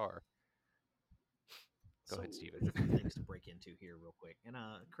bastard of a car. Go So ahead, Steven. a few things to break into here real quick, and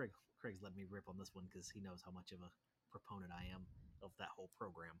Craig's let me rip on this one because he knows how much of a proponent I am of that whole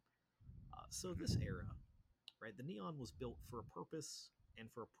program. So this Mhm. era, right? The Neon was built for a purpose and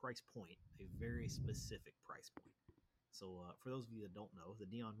for a price point, a very specific price point. So for those of you that don't know, the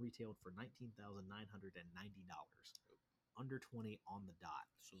Neon retailed for $19,990, under 20 on the dot,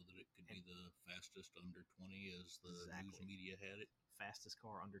 So that it could and be the fastest under 20 as the news exactly media had it. fastest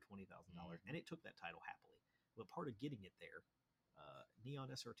car under $20,000, Mm-hmm. and it took that title happily. But part of getting it there, Neon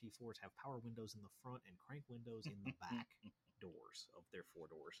SRT4s have power windows in the front and crank windows in the back doors of their four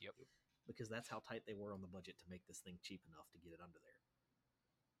doors, Yep. because that's how tight they were on the budget to make this thing cheap enough to get it under there.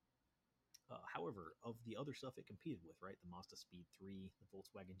 However, of the other stuff it competed with, right, the Mazda Speed 3, the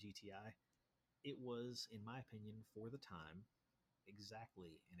Volkswagen GTI, it was, in my opinion, for the time,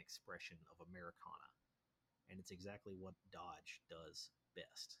 exactly an expression of Americana. And it's exactly what Dodge does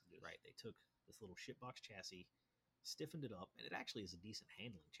best, Yes. right? They took this little shitbox chassis, stiffened it up, and it actually is a decent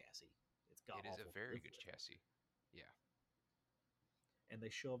handling chassis. It's god It is a awful to very live good with. chassis. Yeah. And they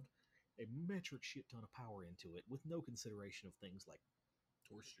shoved a metric shit ton of power into it with no consideration of things like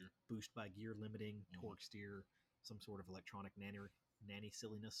Torque steer. boost by gear limiting, Mhm. torque steer, some sort of electronic nanny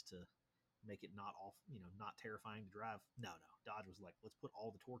silliness to make it not off, not terrifying to drive. No, no. Dodge was like, let's put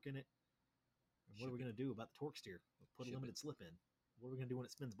all the torque in it. And what are Ship we it. going to do about the torque steer? We'll put a Ship it. limited slip in. What are we going to do when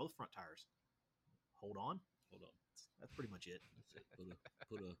it spins both front tires? Hold on. Hold on. That's pretty much it. That's it.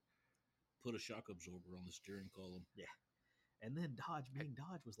 Put a put a shock absorber on the steering column. Yeah. And then Dodge, being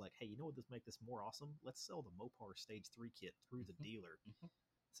Dodge, was like, hey, you know what? This make this more awesome. Let's sell the Mopar Stage 3 kit through the Mhm. dealer, Mhm.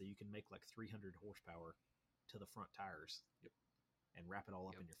 so you can make like 300 horsepower to the front tires. Yep. And wrap it all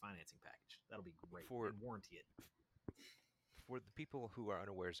up Yep. in your financing package. That'll be great. For And warranty it. for the people who are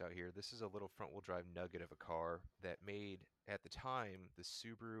unawares out here, this is a little front-wheel drive nugget of a car that made at the time the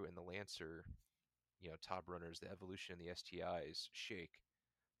Subaru and the Lancer, top runners, the Evolution and the STIs shake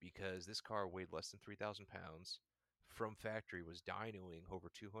because this car weighed less than 3,000 pounds. From factory was dynoing over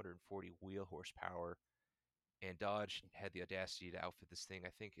 240 wheel horsepower, and Dodge had the audacity to outfit this thing. I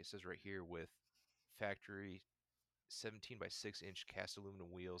think it says right here with factory 17 by 6-inch cast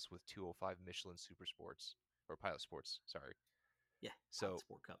aluminum wheels with 205 Michelin Super Sports or Pilot Sports. Sorry. Yeah. Pilot So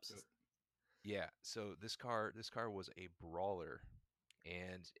Sport Cups. Yep. yeah, so this car was a brawler,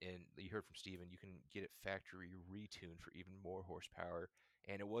 and you heard from Steven, you can get it factory retuned for even more horsepower,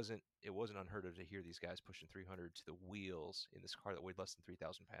 and it wasn't unheard of to hear these guys pushing 300 to the wheels in this car that weighed less than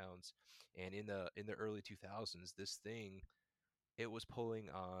 3,000 pounds, and in the early 2000s, this thing it was pulling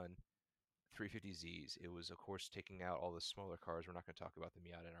on 350Zs. It was of course taking out all the smaller cars. We're not going to talk about the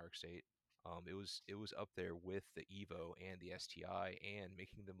Miata and RX 8. It was up there with the Evo and the STI and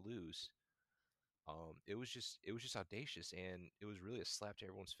making them lose. It was just audacious, and it was really a slap to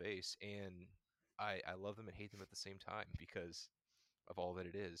everyone's face. And I love them and hate them at the same time because of all that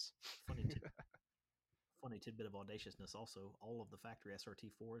it is. Funny, tid- funny tidbit of audaciousness also, all of the factory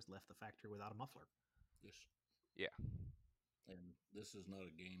SRT4s left the factory without a muffler. Yes. Yeah. And this is not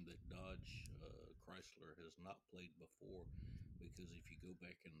a game that Dodge Chrysler has not played before, because if you go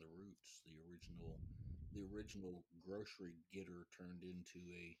back in the roots, the original grocery getter turned into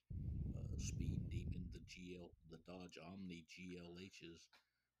a speed demon. The Dodge Omni GLHs.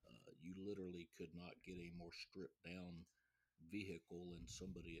 You literally could not get a more stripped down vehicle, and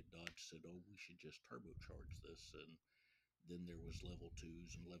somebody at Dodge said, "Oh, we should just turbocharge this." And then there was level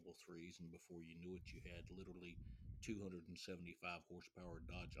twos and level threes, and before you knew it, you had literally 275 horsepower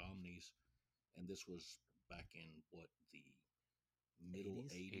Dodge Omnis, and this was back in what, the middle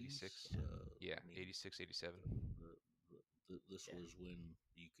 80s? 80s. 86. Yeah, I mean, 86, 87. this Yeah. was when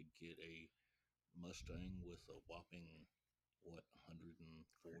you could get a Mustang with a whopping what,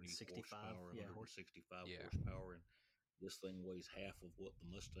 140 165. horsepower, Yeah. 165 Yeah. horsepower, and this thing weighs half of what the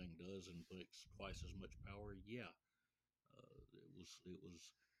Mustang does and makes twice as much power. Yeah, it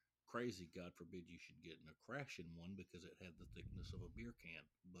was crazy. God forbid you should get in a crash in one because it had the thickness of a beer can.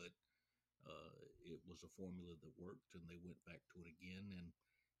 But it was a formula that worked, and they went back to it again. And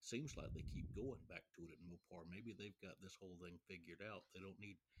seems like they keep going back to it at Mopar. Maybe they've got this whole thing figured out. They don't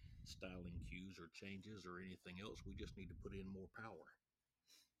need styling cues or changes or anything else. We just need to put in more power.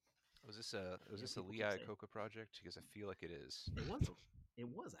 Was this a was Yeah, this a people Lee keep saying Iacocca project? Because I feel like it is. it was. It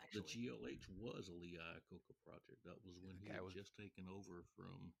was The actually. GLH was a Lee Iacocca project. That was when The he guy had was just taken over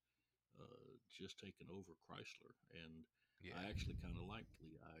Chrysler, and yeah. I actually kind of liked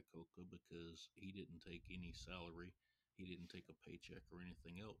Lee Iacocca because he didn't take any salary, he didn't take a paycheck or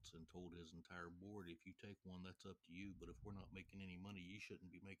anything else, and told his entire board, if you take one, that's up to you. But if we're not making any money, you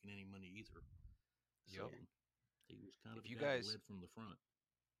shouldn't be making any money either. So Yep. Yeah. he was kind of If the you guy that guys led from the front.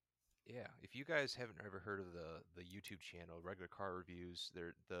 Yeah, if you guys haven't ever heard of the YouTube channel Regular Car Reviews,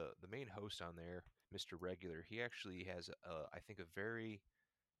 the main host on there, Mr. Regular, he actually has I think a very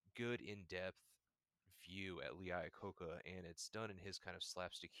good in-depth view at Lee Iacocca, and it's done in his kind of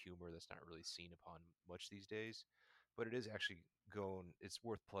slapstick humor that's not really seen upon much these days. But it is actually going. It's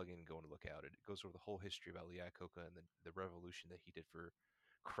worth plugging and going to look out. It goes over the whole history about Lee Iacocca and the revolution that he did for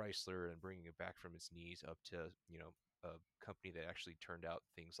Chrysler and bringing it back from its knees up to a company that actually turned out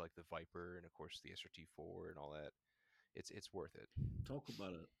things like the Viper and of course the SRT4 and all that. It's worth it. Talk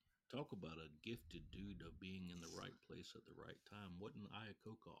about a talk about a gifted dude of being in the right place at the right time. Wasn't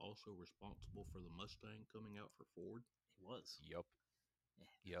Iacocca also responsible for the Mustang coming out for Ford? It was. Yep.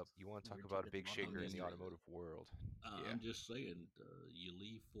 Yeah. Yep. You want to talk Weird about a tidbit that big a lot of I'm people shaker in just the missed. automotive world. Yeah. I'm just saying, you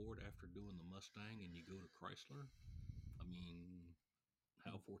leave Ford after doing the Mustang and you go to Chrysler. I mean,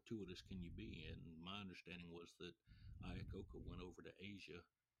 how fortuitous can you be? And my understanding was that Iacocca went over to Asia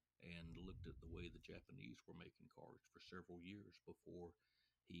and looked at the way the Japanese were making cars for several years before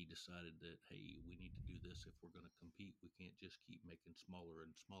he decided that, hey, we need to do this if we're going to compete. We can't just keep making smaller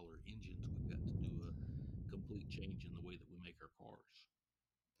and smaller engines. We've got to do a complete change in the way that we make our cars.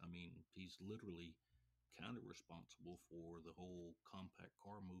 I mean, he's literally kind of responsible for the whole compact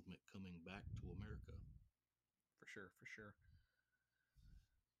car movement coming back to America. For sure, for sure.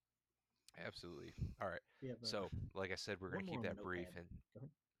 Absolutely. All right. We have So, like I said, we're going one to more keep on the that brief. notepad. And Go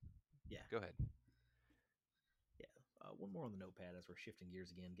ahead. Yeah, go ahead. yeah. One more on the notepad as we're shifting gears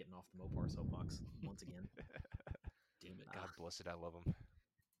again, getting off the Mopar soapbox once again. Damn it. Uh, God bless it. I love them.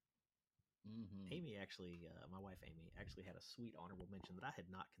 Mm-hmm. Amy actually, my wife Amy, actually had a sweet honorable mention that I had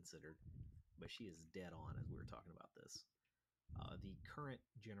not considered, but she is dead on as we were talking about this. The current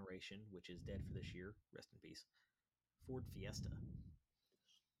generation, which is dead for this year, rest in peace, Ford Fiesta.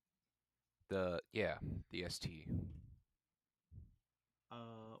 The ST.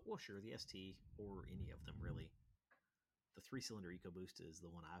 Well, sure, the ST or any of them really. The three-cylinder EcoBoost is the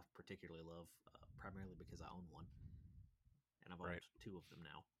one I particularly love, primarily because I own one, and I've Right. owned two of them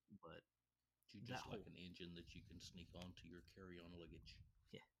now. But You that just like whole an engine that you can sneak onto your carry-on luggage.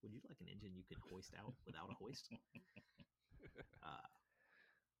 yeah, would you like an engine you can hoist out without a hoist? Uh,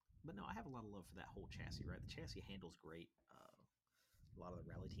 but no, I have a lot of love for that whole chassis. Right, the chassis handles great. A lot of the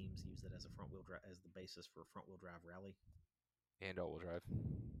rally teams use it as a front wheel drive as the basis for a front wheel drive rally, And all-wheel drive.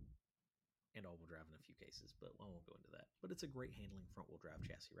 and all wheel drive in a few cases. But I won't go into that. But it's a great handling front wheel drive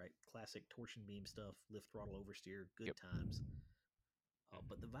chassis, right? Classic torsion beam stuff, lift throttle oversteer, good Yep. times.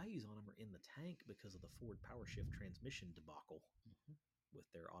 But Mhm. the values on them are in the tank because of the Ford PowerShift transmission debacle Mm-hmm.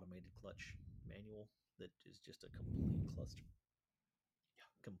 with their automated clutch manual that is just a complete cluster.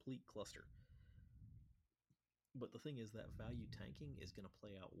 Complete cluster. But the thing is that value tanking is going to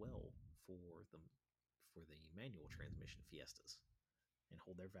play out well for the manual transmission Fiestas and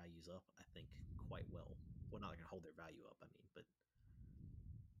hold their values up. I think quite well. Well, not going to hold their value up. I mean, but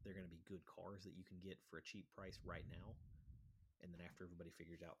they're going to be good cars that you can get for a cheap price right now. And then after everybody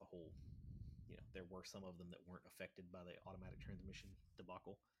figures out the whole, there were some of them that weren't affected by the automatic transmission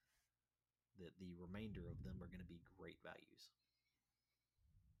debacle. That the remainder of them are going to be great values.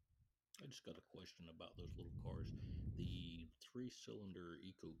 I just got a question about those little cars. The three-cylinder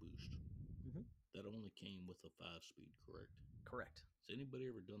EcoBoost, Mm-hmm. that only came with a 5-speed, correct? Correct. Has anybody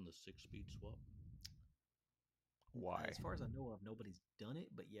ever done the 6-speed swap? Why? As far as I know of, nobody's done it,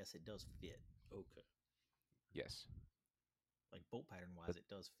 but yes, it does fit. Okay. Yes. Like bolt pattern wise, But it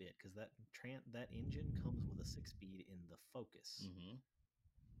does fit because that engine comes with a 6-speed in the Focus. Mm-hmm.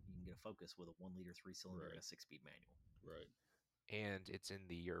 You can get a Focus with a 1 liter 3-cylinder and Right. a 6-speed manual. Right. and it's in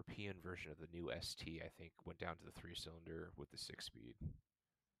the European version of the new ST. I think went down to the 3-cylinder with the 6-speed.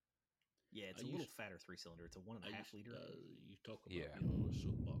 Yeah, I it's a little used fatter 3-cylinder. It's a one and I a half used liter. you talk about Yeah. being on a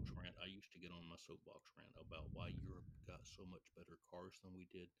soapbox rant. I used to get on my soapbox rant about why Europe got so much better cars than we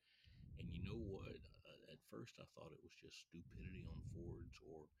did. And you know what? At first, I thought it was just stupidity on Fords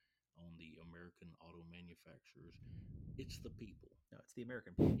or on the American auto manufacturers. It's the people. No, it's the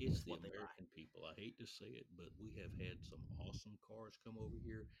American people. It's It's the what they buy. American people. I hate to say it, but we have had some awesome cars come over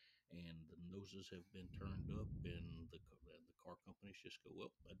here, and the noses have been turned up, and the car companies just go,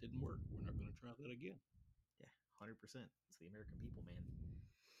 "Well, that didn't work. We're not going to try that again." Yeah, 100%. It's the American people, man.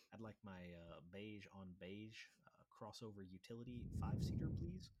 I'd like my beige on beige crossover utility 5-seater,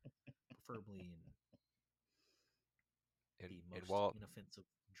 please. Preferably in And the and most while inoffensive,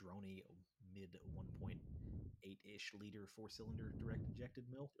 drony mid 1.8-ish liter 4-cylinder direct injected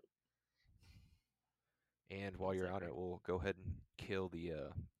mill. and What while was you're that, on Greg? it, we'll go ahead and kill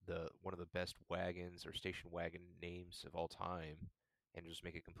the one of the best wagons or station wagon names of all time, and just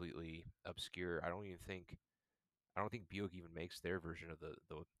make it completely obscure. I don't think Buick even makes their version of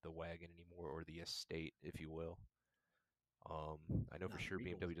the wagon anymore, or the estate, if you will. I know No, for the sure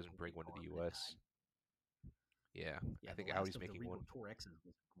Regal was BMW a doesn't bring great one to car, the but it U.S. died. Yeah, I Yeah, the think last Audi's of the making one. Regal Tour X's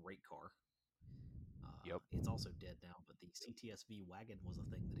was a great car. Yep. It's also dead now, but the CTSV wagon was a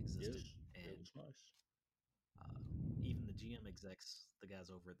thing that Yes, existed, it and was nice. even the GM execs, the guys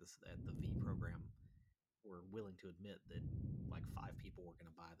over at the V program, were willing to admit that like 5 people were going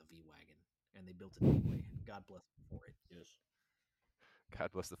to buy the V wagon, and they built it anyway. God bless them for it, Yes. God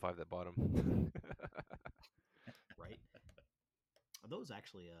bless the five that bought them. right? Those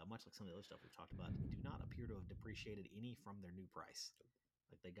actually, much like some of the other stuff we've talked about, do not appear to have depreciated any from their new price.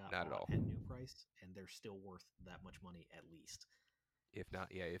 Like they got Not at bought all. at new price, and they're still worth that much money at least. If not,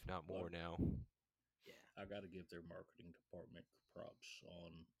 yeah, if not Well, more now. Yeah, I got to give their marketing department props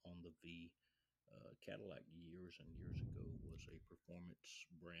on the V. Cadillac years and years ago was a performance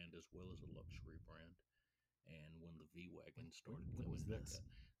brand as well as a luxury brand. And when the V wagon started when was coming back this? out,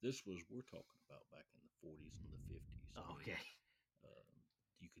 this was we're talking about back in the 40s and the 50s. I Oh, mean, okay, uh,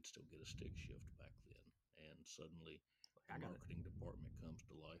 you could still get a stick shift back then, and suddenly the I got it. marketing department comes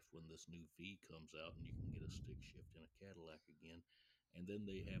to life when this new V comes out, and you can get a stick shift in a Cadillac again. and then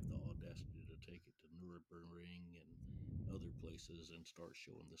they have the audacity to take it to Nuremberg and other places and start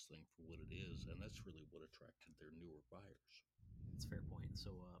showing this thing for what it is, and that's really what attracted their newer buyers. That's a fair point.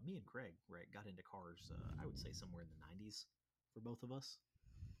 So me and Craig, right, got into cars. I would say somewhere in the '90s for both of us,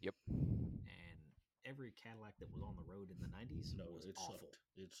 Yep. and every Cadillac that was on the road in the '90s No, was it awful. sucked.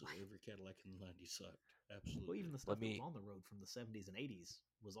 It's every Cadillac in the '90s sucked. Well, Absolutely. even the Let stuff that was me. on the road from the '70s and '80s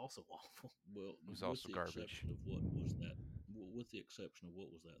was also awful. Well, It was with also the garbage. exception of what was that? With the exception of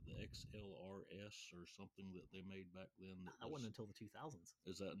what was that? The XLRS or something that they made back then that I wasn't was. until the 2000s.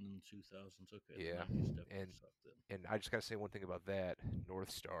 Is that in the 2000s? Okay, the Yeah, 90s definitely and sucked then. and I just gotta say one thing about that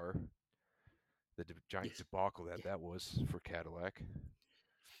North Star, the giant Yes. debacle that Yeah. that was for Cadillac.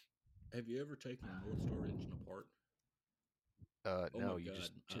 Have you ever taken a North Star engine apart? Oh No, my you God,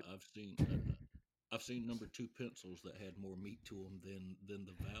 just I've seen number two pencils that had more meat to them than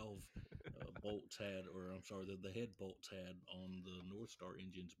the valve bolts had, or I'm sorry, the head bolts had on the North Star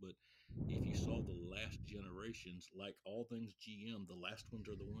engines. But if you saw the last generations, like all things GM, the last ones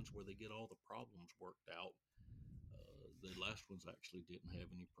are the ones where they get all the problems worked out. The last ones actually didn't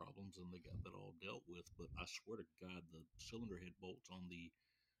have any problems, and they got that all dealt with. But I swear to God, the cylinder head bolts on the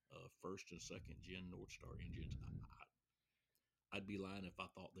first and second gen North Star engines, I'd be lying if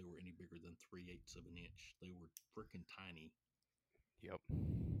I thought they were any bigger than 3/8 of an inch. They were freaking tiny. yep,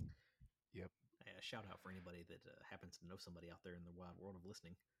 yep. A shout out for anybody that happens to know somebody out there in the wide world of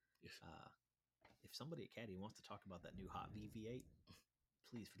listening. Yes. Uh, if somebody at Caddy wants to talk about that new hot VV8,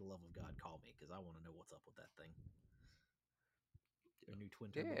 please, for the love of God, call me because I want to know what's up with that thing. Yeah. Your new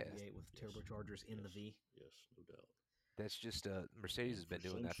twin turbo Yeah, V8 with Yes. turbochargers in the Yes. V. Yes. No doubt. that's just Mercedes And has for been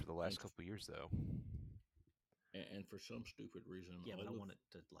doing some that for the last couple of years though. and for some stupid reason, Yeah, but I want it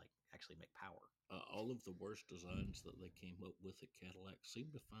to like actually make power. all of the worst designs that they came up with at Cadillac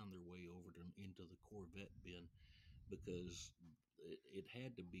seem to find their way over into the Corvette bin, because it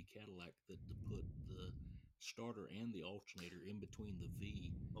had to be Cadillac that to put the starter and the alternator in between the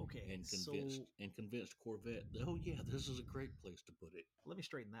V, Okay, and so convinced Corvette that, oh yeah, this is a great place to put it. let me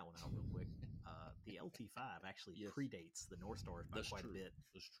straighten that one out real quick. The LT5 actually Yes, predates the North Stars by that's quite a true. bit.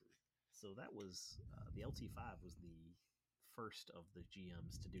 That's true. So that was the LT5 was the first of the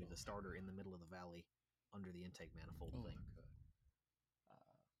GMs to do Oh the my starter in God. the middle of the valley under the intake manifold Oh thing. my God.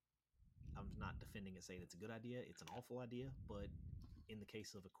 I'm not defending it saying it's a good idea. It's an awful idea, but in the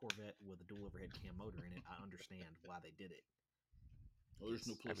case of a Corvette with a dual overhead cam motor in it, I understand why they did it Well, there's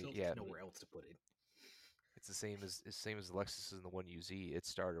no because I place mean, else to there's yeah, put it. nowhere else to put it. it's the same as the Lexus and the One UZ. Its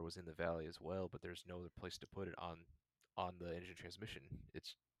starter was in the Valley as well, but there's no other place to put it on the engine transmission.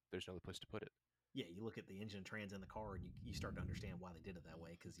 It's there's no other place to put it. Yeah, you look at the engine trans in the car and you start to understand why they did it that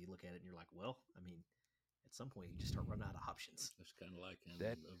way because you look at it and you're like, well, I mean, at some point you just start running out of options. It's kind of like,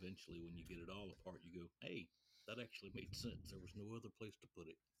 That and eventually when you get it all apart, you go, hey, that actually made sense. There was no other place to put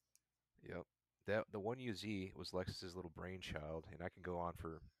it. Yep. That the One UZ was Lexus's little brainchild, and I can go on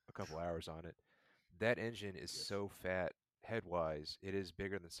for a couple hours on it. That engine is Yes. so fat headwise, it is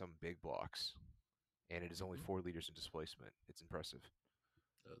bigger than some big blocks, and it is only Hmm. 4 liters in displacement. It's impressive.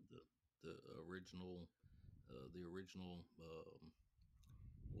 The original, the original,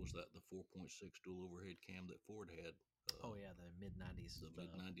 what was that? The 4.6 dual overhead cam that Ford had. Oh Uh, yeah, the mid '90s. the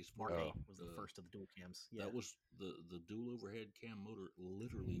mid The '90s Mark Ford. Oh, 8 was the first of the dual cams. That Yeah, was the dual overhead cam motor.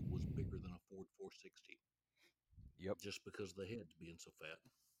 Literally was bigger than a Ford 460, yep, just because of the heads being so fat.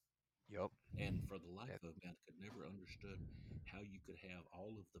 yep. And for the life That, of me, I could never understood how you could have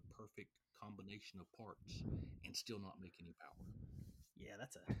all of the perfect combination of parts and still not make any power. yeah,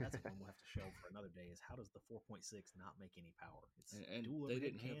 that's a one we'll have to show for another day. Is how does the 4.6 not make any power? It's And dual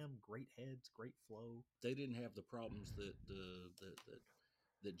overhead cam, great heads, great flow. they didn't have the problems that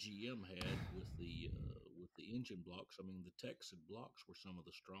GM had with the engine blocks. I mean, the Texas blocks were some of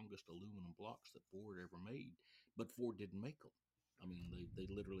the strongest aluminum blocks that Ford ever made, but Ford didn't make them. I mean, they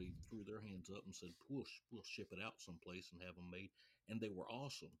literally threw their hands up and said, we'll ship it out someplace and have them made," and they were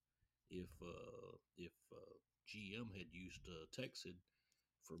awesome. If GM had used Texas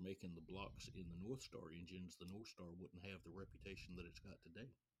for making the blocks in the North Star engines, the North Star wouldn't have the reputation that it's got today.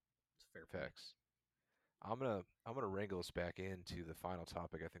 It's a fair point. facts. I'm gonna wrangle us back into the final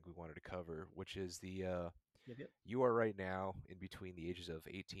topic I think we wanted to cover, which is the Yep, yep. you are right now in between the ages of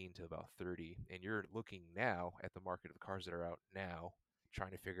 18 to about 30, and you're looking now at the market of the cars that are out now,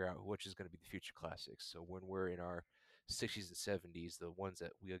 trying to figure out which is going to be the future classics. So when we're in our 60s and 70s, the ones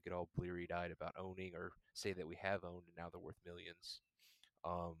that we get all bleary-eyed about owning or say that we have owned and now they're worth millions.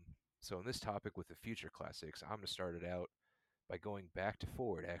 Um, so in this topic with the future classics, I'm going to start it out by going back to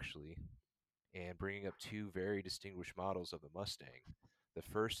Ford actually and bringing up two very distinguished models of the Mustang. The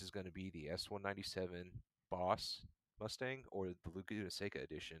first is going to be the S197 Boss Mustang or the Laguna Seca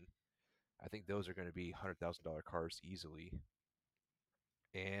edition. I think those are going to be $100,000 cars easily.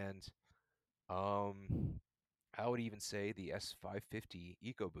 And I would even say the S550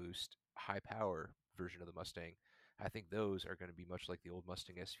 EcoBoost high power version of the Mustang. I think those are going to be much like the old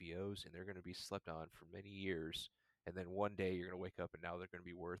Mustang SVOs, and they're going to be slept on for many years. And then one day you're going to wake up and now they're going to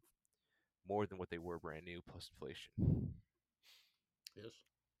be worth more than what they were brand new plus inflation. Yes.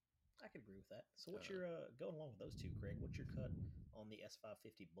 I could agree with that. So, what's Uh, your going along with those two, Craig? What's your cut on the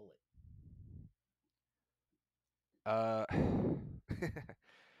S550 Bullet? Uh,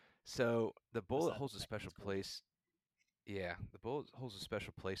 so the Bullet Besides holds the a fact that special it's gorgeous. place. Yeah, the Bullet holds a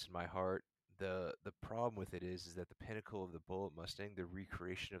special place in my heart. The problem with it is that the pinnacle of the Bullet Mustang, the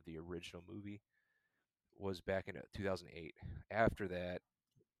recreation of the original movie, was back in 2008. After that,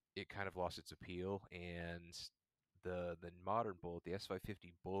 it kind of lost its appeal, and the modern Bullet, the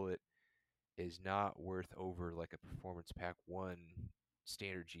S550 Bullet, is not worth over like a Performance Pack 1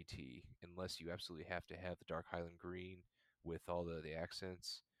 standard GT unless you absolutely have to have the dark Highland green with all the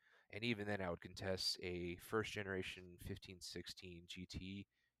accents. And even then, I would contest a first generation 1516 GT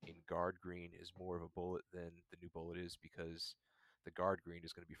in guard green is more of a bullet than the new bullet is because the guard green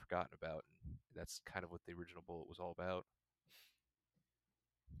is going to be forgotten about. And that's kind of what the original bullet was all about.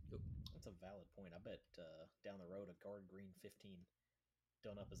 yep. That's a valid point. I bet down the road, a Guard Green 15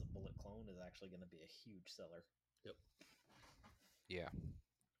 done up as a Bullet clone is actually going to be a huge seller. Yep. Yeah.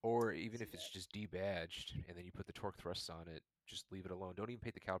 Or I can even see if it's that. just debadged and then you put the torque thrusts on it, just leave it alone. Don't even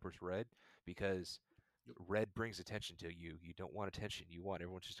paint the calipers red because Yep. red brings attention to you. You don't want attention. You want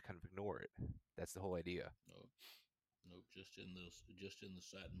everyone just to kind of ignore it. That's the whole idea. No. Nope. Just in the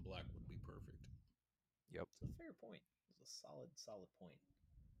satin black would be perfect. Yep. It's a fair point. It's a solid point.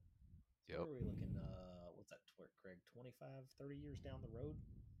 So what Yep. are we looking? What's that, Craig? 25, 30 years down the road?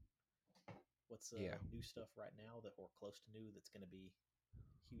 What's Yeah. new stuff right now that or close to new that's going to be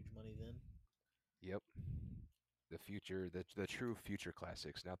huge money then? Yep. The future, the true future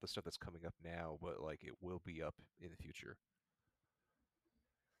classics, not the stuff that's coming up now, but like it will be up in the future.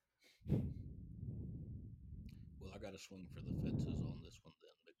 Well, I got to swing for the fences on this one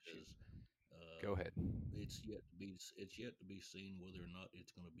then Shoot. because Go uh, ahead. it's yet to be seen whether or not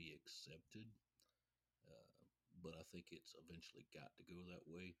it's going to be accepted. Uh, but I think it's eventually got to go that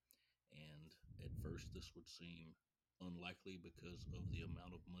way. And at first, this would seem unlikely because of the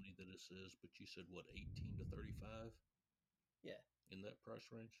amount of money that it says. But you said what, 18 to 35 Yeah. in that price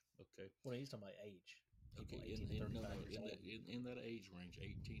range? Okay. Well, he's talking about age. Okay. People 18 to No, 35 no, years old. in that age range,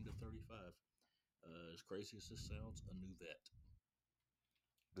 18 to 35. As crazy as this sounds, a new vet.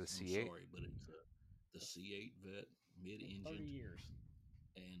 The I'm C8. sorry, but it's the So, C8 vet, so 30 mid-engined, years.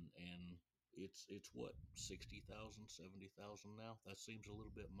 and it's what, 60,000, 70,000 now. That seems a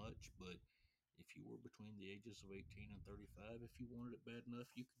little bit much, but if you were between the ages of 18 and 35, if you wanted it bad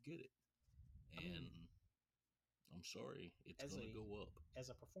enough, you could get it. I mean, And I'm sorry, it's as going to a go up. as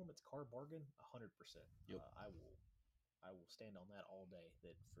a performance car bargain, 100%. Yep, I will stand on that all day.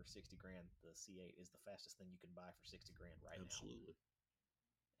 That for 60 grand, the C8 is the fastest thing you can buy for 60 grand right now, absolutely.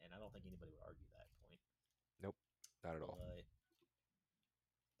 and I don't think anybody would argue that point. Nope. Not at all. But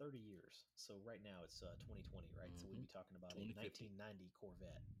 30 years. So right now it's 2020, right? So we'd Mm-hmm. be talking about a 2050. 1990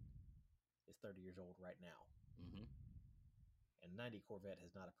 Corvette is 30 years old right now, Mm-hmm. and 90 Corvette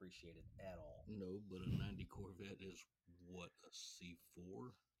has not appreciated at all. No, but a 90 Corvette is what, a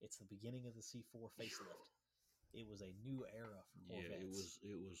C4? It's the beginning of the C4 facelift. It was a new era for Yeah, Corvettes,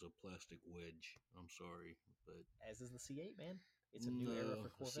 it was a plastic wedge. I'm sorry, but as is the C8, man. It's a new era no, for the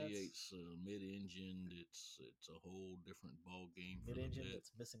Corvettes. C8's mid-engined. It's a whole different ball game for the Mid-engine vet.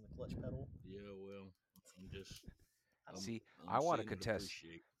 that's missing the clutch pedal. Yeah, well, I'm just I don't. See, I'm I want to seeing it contest.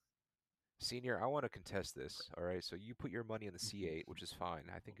 appreciate. Senior, I want to contest this. All right. So you put your money on the C8, which is fine.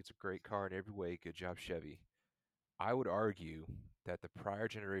 I think it's a great car in every way. Good job, Chevy. I would argue that the prior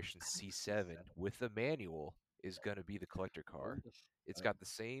generation I think C7 C7. with the manual is going to be the collector Oh car. yes, It's I, got the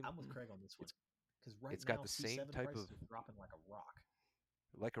same I'm with Craig on this one it's because right it's got now the same C7 type of prices are dropping like a rock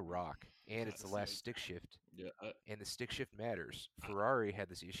like a rock and because it's the the last C8's stick coming. shift yeah, and the stick shift matters. I, Ferrari had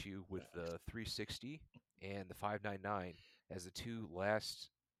this issue I, with the 360 and the 599 as the two last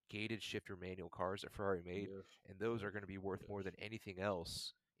gated shifter manual cars that Ferrari made, yes, and those yes, are going to be worth more yes. than anything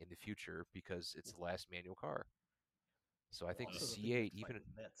else in the future because it's the last manual car. So I Well, think the also the thing you have C8 to fight even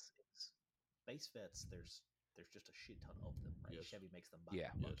with vets is base vets. There's just a shit ton of them, right? Yes, Chevy makes them by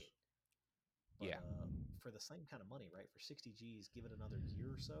yeah, the yes. bucket. But yeah, for the same kind of money, right? For 60 G's, give it another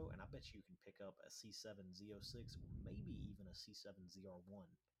year or so, and I bet you can pick up a C7 Z06 or maybe even a C7 ZR1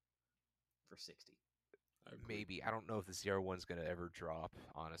 for 60. I agree. maybe. I don't know if the ZR1's going to ever drop,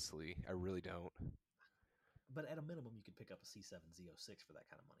 honestly. I really don't. But at a minimum, you could pick up a C7 Z06 for that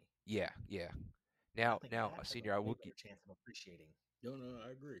kind of money. Yeah, yeah. And I Now, think now, that has a senior, I way will. better chance of appreciating. No, no,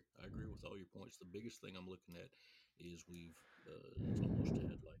 I agree. I agree with all your points. The biggest thing I'm looking at is it's almost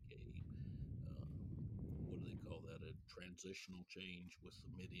had like a what do they call that? A transitional change with the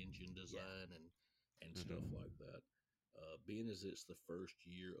mid-engine Yeah. design and stuff Mhm. like that. Being as it's the first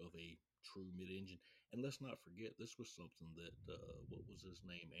year of a true mid-engine, and let's not forget this was something that what was his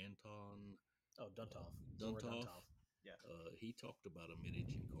name, Anton Oh, Duntov. Zora Duntov. Duntov. Yeah. He talked about a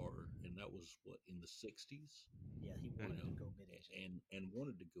mid-engine car, and that was what in the '60s, Yeah, he you wanted Mhm. to know, go mid engine. and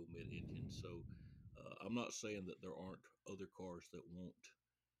wanted to go mid-engine. So I'm not saying that there aren't other cars that won't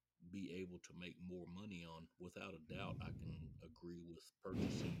be able to make more money on. Without a doubt, I can agree with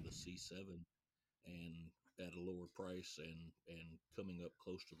purchasing the C7 and at a lower price and coming up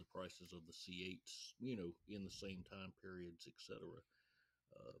close to the prices of the C8s, in the same time periods, etc.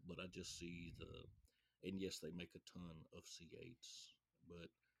 But I just see and yes, they make a ton of C8s, but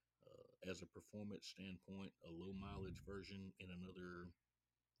as a performance standpoint, a low mileage version in another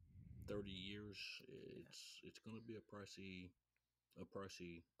 30 years, Yeah. it's going to be a pricey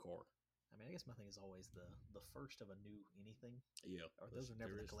car. I mean, I guess my thing is always the first of a new anything, Yeah, or those are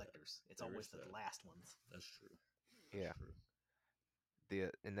never there the is that. collectors. It's There always is the that. last ones. That's true. That's Yeah. true.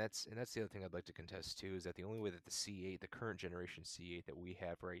 And that's the other thing I'd like to contest too is that the only way that the C8, the current generation C8 that we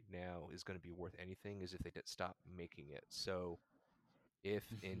have right now, is going to be worth anything is if they stop making it. So if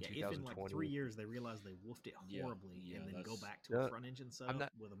in Yeah, if in like 3 2020, years they realize they woofed it Yeah, horribly yeah. and then go That's back to a no, front engine I'm setup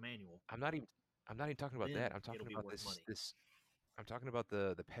not. with a manual, I'm not even. I'm not even talking about that. then I'm it'll talking be about worth this. money. This. I'm talking about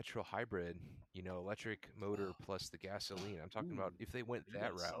the petrol hybrid. Electric motor oh, plus the gasoline. I'm talking about Ooh, if they went you got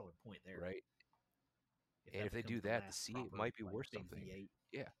that a route, solid point there. right? If And that if they becomes do the that, the last C8 proper might be like worth big something. V8,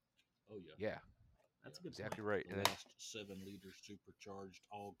 Yeah. oh yeah, Yeah. that's a yeah. good point. Exactly right. The And then last 7-liter supercharged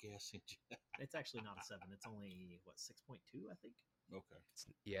all gas engine. It's actually not a 7. It's only what 6.2, I think. Okay.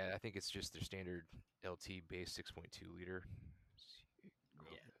 yeah, I think it's just their standard LT base 6.2 liter Yeah.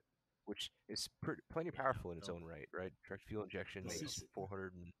 Yeah. Corvette, which is plenty Yeah, powerful in its no. own right, right? Direct fuel injection The Oh C yeah. makes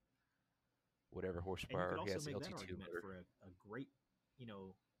 400 and whatever and you could horsepower. Yeah, also it's the make that LT2 argument motor. for a great, you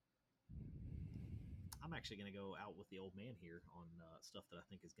know, I'm actually going to go out with the old man here on stuff that I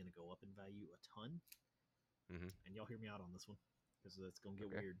think is going to go up in value a ton. Hmm. And y'all hear me out on this one because it's going to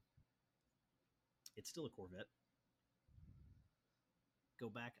get Okay. weird. It's still a Corvette. Go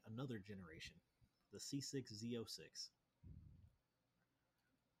back another generation, the C6 Z06.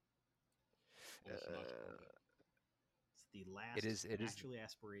 Oh, it's a nice Uh, Corvette. It's the it last is. It is naturally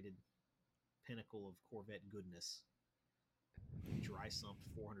aspirated pinnacle of Corvette goodness. The dry sumped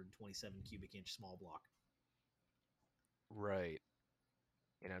 427 cubic inch small block. right.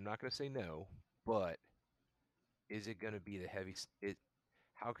 And I'm not going to say no, but is it going to be the heavy?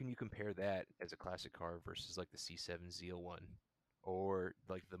 How can you compare that as a classic car versus like the C7 ZL1 or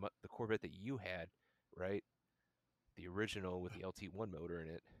like the Corvette that you had, right? The original with the LT1 motor in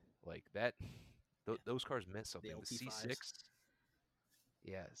it, like that. Yeah, Those cars meant the something. The LT5s. C6,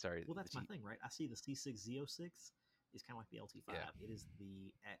 yeah, sorry, Well, the that's my T, thing, right? I see the C6 Z06 is kind of like the yeah, LT5. It is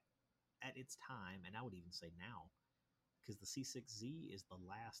the at its time, and I would even say now, because the C6Z is the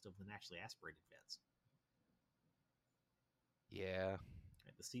last of the naturally aspirated vets. yeah,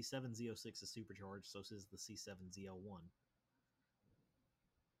 Right? The C7 Z06 is supercharged, so is the C7 ZL1.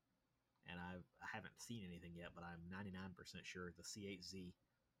 And I haven't seen anything yet, but I'm 99% sure the C8Z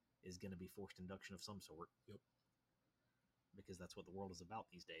is going to be forced induction of some sort Yep. because that's what the world is about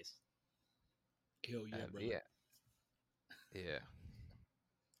these days. Hell yeah, brother. yeah, yeah.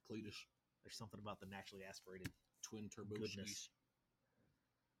 Cletus, There's something about the naturally aspirated twin turbo goodness, skis.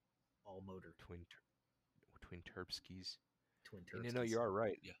 all motor, Twin twin Terpskis. twin And Turbskis. you are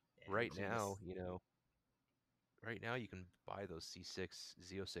right. Yeah. Yeah, Right Cletus. now, right now you can buy those C6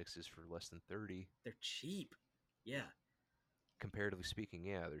 Z06s for less than 30. They're cheap. Yeah. Yeah. Comparatively speaking,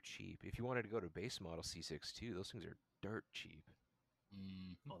 yeah, they're cheap. If you wanted to go to base model C6 too, those things are dirt cheap.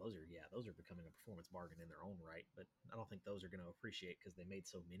 Mm-hmm. Oh, those are becoming a performance bargain in their own right. But I don't think those are going to appreciate because they made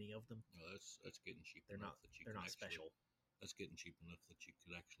so many of them. No, that's getting cheap They're enough not that you they're can not actually. special. That's getting cheap enough that you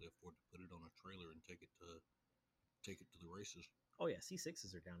could actually afford to put it on a trailer and take it to the races. Oh yeah,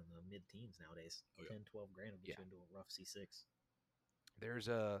 C6s are down in the mid teens nowadays. Oh yeah. 10, 12 grand will get Yeah. you into a rough C6. There's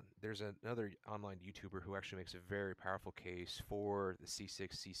another online YouTuber who actually makes a very powerful case for the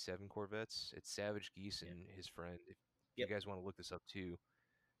C6, C7 Corvettes. It's Savage Geese Yeah. and his friend. If you Yep. guys want to look this up too,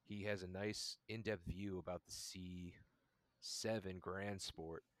 he has a nice in-depth view about the C7 Grand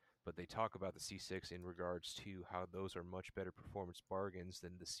Sport, but they talk about the C6 in regards to how those are much better performance bargains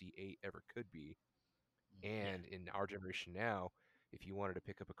than the C8 ever could be. Mm-hmm. Yeah. And in our generation now, if you wanted to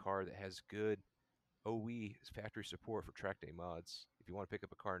pick up a car that has good OE factory support for track day mods. If you want to pick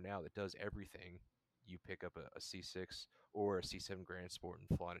up a car now that does everything, you pick up a C6 or a C7 Grand Sport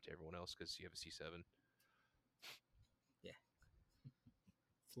and flaunt it to everyone else because you have a C7. Yeah.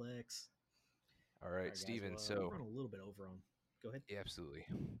 Flex. All All right, right, guys. Steven. Well, we've So, run a little bit over on. Go ahead. yeah, absolutely.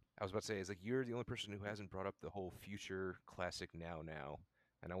 I was about to say, it's like you're the only person who hasn't brought up the whole future classic now,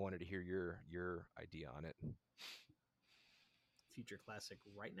 and I wanted to hear your idea on it. Future classic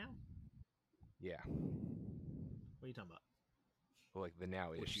right now. Yeah, What are you talking about? well, like the What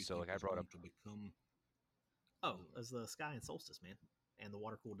now-ish. you So, think like I is brought up. going to become? Oh, as the Sky and Solstice, man, and the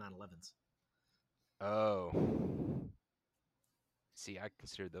water cooled 911s. Oh, see, I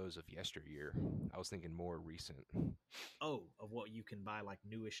considered those of yesteryear. I was thinking more recent. Oh, of what you can buy like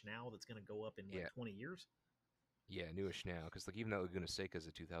newish now that's going to go up in like Yeah, 20 years. yeah, newish now because like even that Laguna Seca is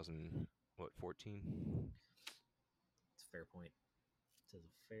a 2000 what 14. It's a fair point. It is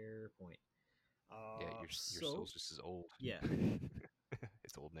a fair point. Yeah, your So solstice is old. yeah,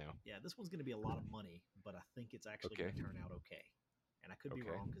 It's old now. yeah, this one's going to be a lot of money, but I think it's actually going Okay, to turn out okay. And I could be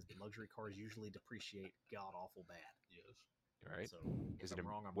okay, wrong because luxury cars usually depreciate god awful bad. Yes. all right. So if Is it I'm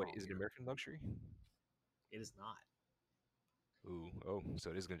wrong, I'm what wrong is it here. American luxury? It is not. Ooh, oh, so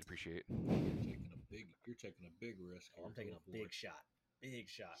it is going to depreciate. You're taking a big risk Oh, here, I'm taking little a boy. big shot. Big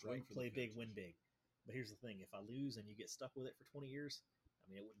shot. Swing Right? for the Play big, fences. win big. But here's the thing: if I lose and you get stuck with it for 20 years, I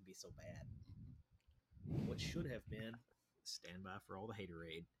mean, it wouldn't be so bad. What should have been, stand by for all the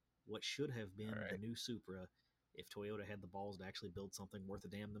haterade, what should have All been the right. new Supra if Toyota had the balls to actually build something worth a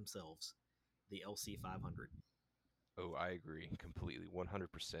damn themselves, the LC 500. Oh, I agree completely. 100%.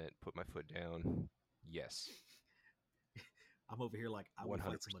 Put my foot down. Yes. I'm over here like, I will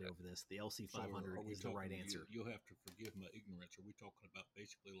fight somebody 100%. over this. The LC So 500 are we is the right talking? answer. You'll have to forgive my ignorance. Are we talking about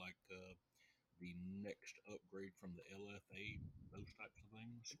basically like the next upgrade from the LFA, those types of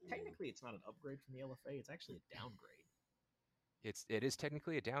things, or Technically, it's not an upgrade from the LFA, it's actually a downgrade. It is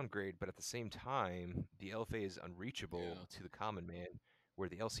technically a downgrade, but at the same time, the LFA is unreachable yeah, to the common man, where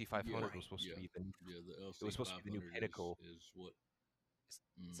the LC yeah, 500 was Right. supposed to yeah, be the yeah? The it was LC supposed to be the new 500 pinnacle. is what? It's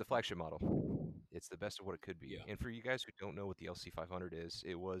the Mm-hmm. flagship model. It's the best of what it could be. Yeah. And for you guys who don't know what the LC 500 is,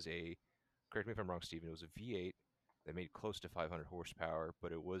 it was a, correct me if I'm wrong, Steven, it was a V8 that made close to 500 horsepower,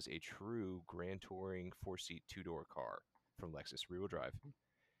 but it was a true Grand Touring four-seat two-door car from Lexus, rear-wheel drive.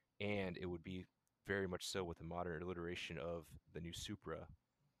 And it would be very much so with the modern alliteration of the new Supra.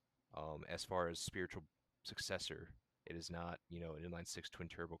 As far as spiritual successor, it is not, an inline six twin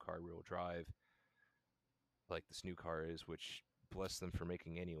turbo car rear-wheel drive like this new car is, which bless them for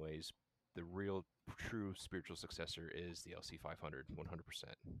making anyways. The real true spiritual successor is the LC 500,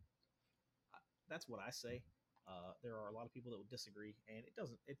 100%. That's what I say. There are a lot of people that would disagree, and it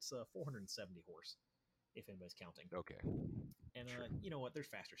doesn't. It's 470 horse, if anybody's counting. Okay, And sure. you know what? There's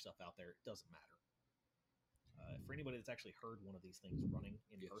faster stuff out there. It doesn't matter. For anybody that's actually heard one of these things running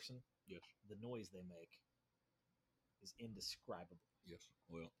in Yes. person, Yes. the noise they make is indescribable, Yes.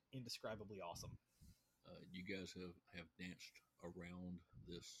 Well, indescribably awesome. you guys have danced around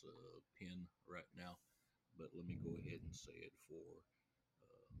this pin right now, but let me go ahead and say it for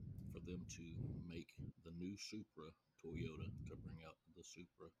them to make the new Supra Toyota to bring out the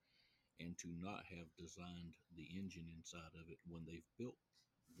Supra and to not have designed the engine inside of it when they've built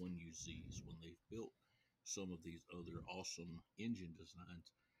 1UZs, when they've built some of these other awesome engine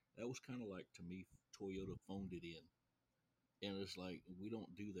designs. That was kind of like, to me, Toyota phoned it in. And it's like, we don't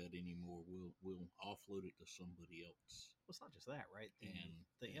do that anymore. We'll offload it to somebody else. Well, it's not just that, right?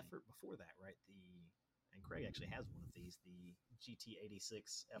 The And effort before that, right? And Craig actually has one of these, the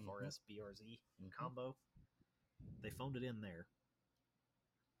GT86 FRS BRZ combo. They phoned it in there.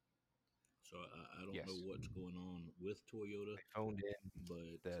 So I don't know Yes. what's going on with Toyota, They phoned in.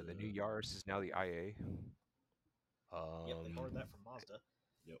 but The new Yaris is now the IA. Yep, they borrowed Um, that from Mazda.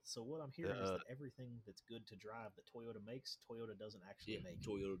 yep, So what I'm hearing is the that everything that's good to drive that Toyota makes, Toyota doesn't actually yeah, make.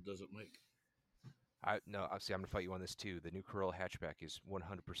 Toyota doesn't make. I no, obviously I'm gonna fight you on this too. The new Corolla hatchback is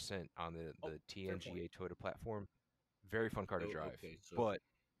 100% on Oh, the fair point. TNGA Toyota platform. Very fun car to Oh, drive, okay. but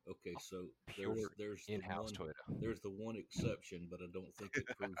So pure there's the in-house one Toyota. there's the one exception, but I don't think it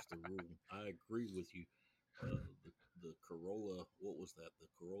proves the rule. I agree with you. The Corolla, what was that? The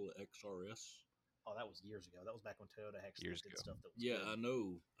Corolla XRS. Oh, that was years ago. That was back when Toyota actually Years did ago. stuff that was Yeah, good. I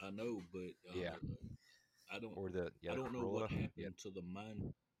know, but Yeah, I don't or I the don't know what Corolla. Yeah, happened to the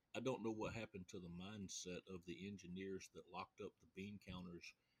mind. I don't know what happened to the mindset of the engineers that locked up the bean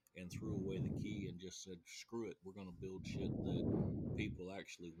counters and threw away the key and just said, "Screw it, we're going to build shit that people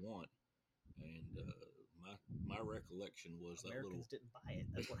actually want." And my recollection was that Americans little. didn't buy it.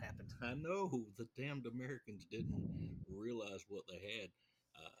 That's what happened. I know the damned Americans didn't realize what they had.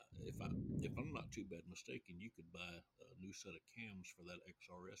 If I'm not too bad mistaken, you could buy a new set of cams for that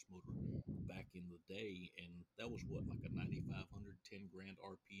XRS motor back in the day, and that was what, like a 9,500, 10 grand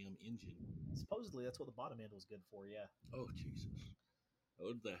RPM engine. Supposedly, that's what the bottom end was good for. Yeah. Oh Jesus!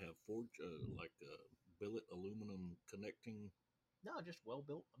 Oh, did that have forged like billet aluminum connecting? No, just well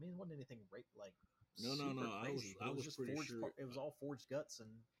built. I mean, it wasn't anything like No, no, no. super crazy, but I it was was just pretty forged. sure. It was all forged guts, and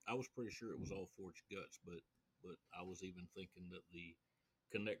I was pretty sure it was all forged guts, but I was even thinking that the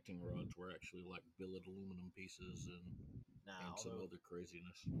connecting rods were actually like billet aluminum pieces and nah. some Although other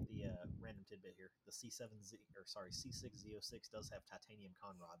craziness. the random tidbit here, the C7Z or sorry C6Z06 does have titanium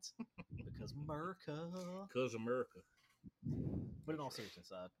conrods because Merca. Cause America. But in That's all right. seriousness,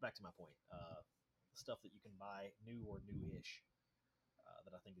 back to my point, stuff that you can buy new or new-ish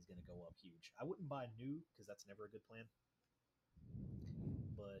that I think is going to go up huge. I wouldn't buy new because that's never a good plan.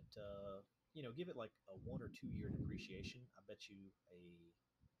 But give it like a 1 or 2 year depreciation. I bet you a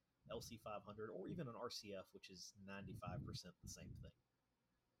LC500 or even an RCF, which is 95% the same thing.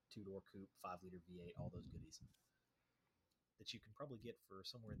 2 door coupe, 5 liter V8, all those goodies that you can probably get for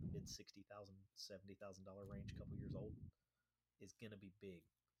somewhere in the mid $60,000, $70,000 range, a couple years old, is going to be big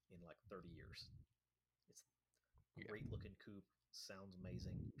in like 30 years. It's Yeah. great looking coupe, sounds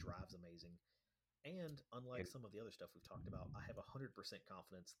amazing, drives amazing. And unlike And some of the other stuff we've talked about, I have 100%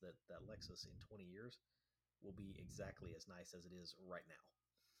 confidence that that Lexus in 20 years will be exactly as nice as it is right now.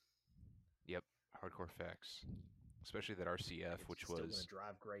 yep, hardcore facts. Especially that Like RCF, it's which still going was to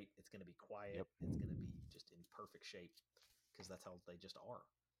drive great. It's going to be yep, quiet. It's going to be just in perfect shape because that's how they just are.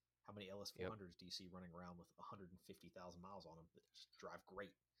 How many yep. LS400s do you see running around with 150,000 miles on them that just drive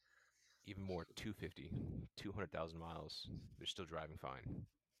great? Even more, 250, 200,000 miles. They're still driving fine.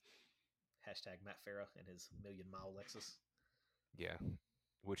 Hashtag Matt Farah and his million-mile Lexus. Yeah,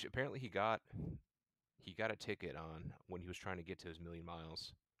 which apparently he got a ticket on when he was trying to get to his million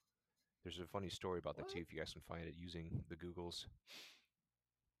miles. There's a funny story about that too, What? if you guys can find it using the Googles.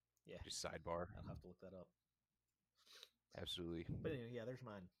 Yeah, Just sidebar. I'll have to look that up. Absolutely. But anyway, yeah, there's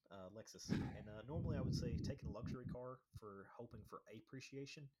mine, Lexus. And normally I would say taking a luxury car for hoping for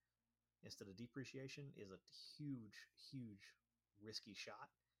appreciation instead of depreciation is a huge, huge risky shot.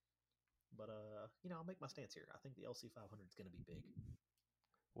 But I'll make my stance here. I think the LC500 is going to be big.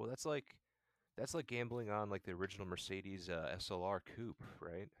 Well, that's like gambling on like the original Mercedes SLR coupe,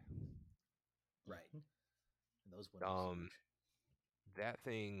 right? Right. Mm-hmm. And those would be Um, huge. that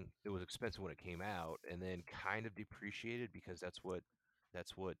thing it was expensive when it came out, and then kind of depreciated because that's what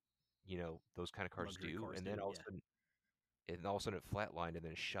those kind of cars Luxury do, cars and do, then yeah. all of a sudden it flatlined and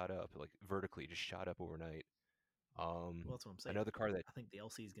then shot up like vertically, just shot up overnight. Well, that's what I'm saying. Another car that I think the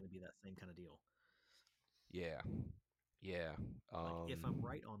LC is going to be that same kind of deal. yeah, yeah, Like, if I'm um,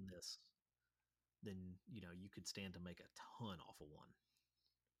 right on this, then, you could stand to make a ton off of one.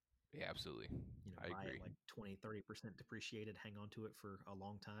 yeah, absolutely, I Buy it agree. like 20, 30% depreciated, hang on to it for a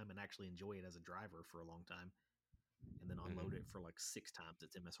long time, and actually enjoy it as a driver for a long time, and then unload it Hmm. for like 6 times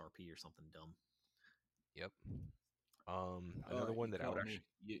its MSRP or something dumb. Yep. All Another right, one you that I would caught me. actually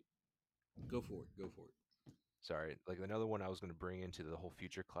You go for it. Go for it. sorry, like another one I was going to bring into the whole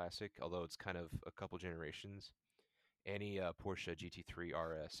future classic, although it's kind of a couple generations. Any Porsche GT3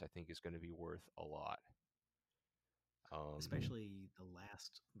 RS, I think, is going to be worth a lot. Um, Especially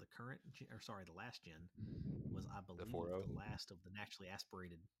the current, or sorry, the last gen was, I the believe, 4.0. the last of the naturally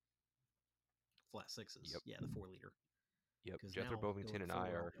aspirated flat sixes. Yep. Yeah, the 4 liter. Yep. Because Jethro now Bovington going and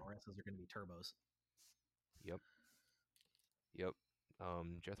I forward, all are. the RSs are going to be turbos. Yep. Yep.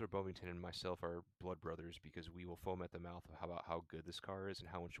 Jethro Bovington and myself are blood brothers because we will foam at the mouth about how good this car is and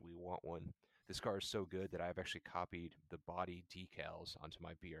how much we want one. This car is so good that I've actually copied the body decals onto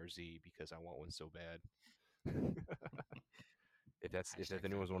my BRZ because I want one so bad. If Hashtag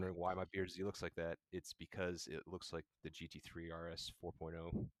anyone's fanboy. wondering why my BRZ looks like that, it's because it looks like the GT3 RS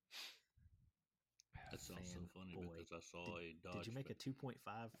 4.0. That sounds so funny Fanboy. because I Did saw a did you Dodge. make a 2.5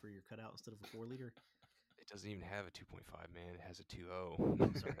 for your cutout instead of a 4 liter? It doesn't even have a 2.5, man. It has a 2.0.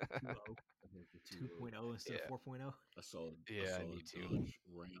 Oh, sorry, 2.0. The 2.0 instead of Yeah. 4.0. I Yeah, I saw a need to.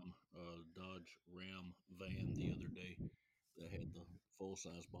 Dodge Ram van the other day that had the full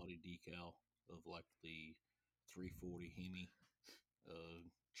size body decal of like the 340 Hemi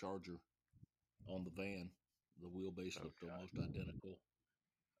Charger on the van. The wheelbase Oh looked almost god. identical,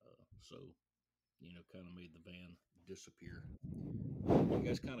 so kind of made the van disappear. You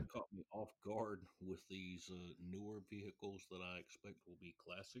guys kind of caught me off guard with these newer vehicles that I expect will be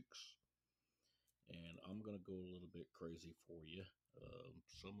classics, and I'm going to go a little bit crazy for you.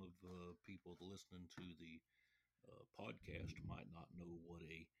 Some of the people listening to the podcast might not know what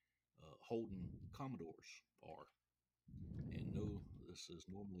a Holden Commodores are, and know this is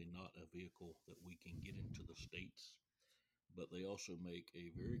normally not a vehicle that we can get into the States, but they also make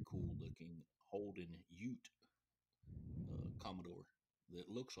a very cool looking Holden Ute Commodore that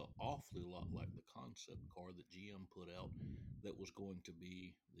looks an awfully lot like the concept car that GM put out that was going to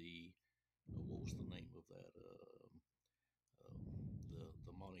be the what was the name of that? Um,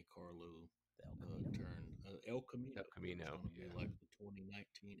 the Monte Carlo The El Camino. turned El El Camino. It was Camino. going to be Yeah. like the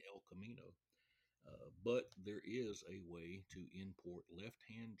 2019 El Camino. But there is a way to import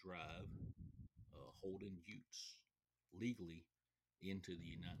left-hand drive Holden Utes legally into the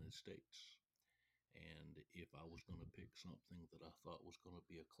United States. And if I was going to pick something that I thought was going to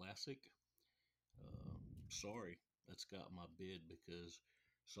be a classic, sorry, that's got my bid because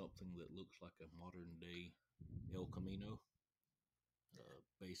something that looks like a modern day El Camino,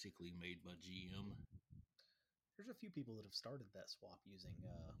 basically made by GM. There's a few people that have started that swap using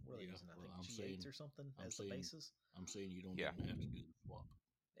what are they Yeah, using? I well, think G8s or something I'm as the saying, bases. I'm saying you don't Yeah. even have to do the swap.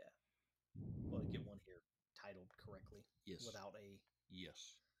 Yeah. Well, to get one here titled correctly Yes, without a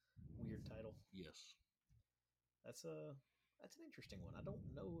yes, weird title. yes. That's a that's an interesting one. I don't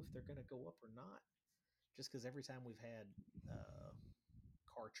know if they're going to go up or not, just because every time we've had uh,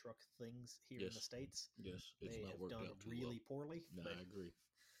 car truck things here in the Yes, states, yes, it's they not have worked done out too well. really poorly. No, But I agree.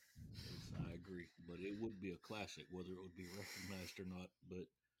 I agree, but it would be a classic, whether it would be recognized or not. But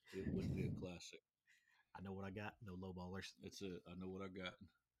it would be a classic. I know what I got. No low ballers. It's a. I know what I got.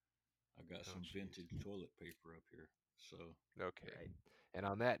 I got Oh, some jeez. vintage toilet paper up here. So, Okay. Right. And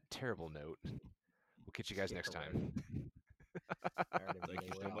on that terrible note, we'll catch you guys Yeah. next Right. time. All right, thank everybody.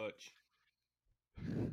 you We're so out. much.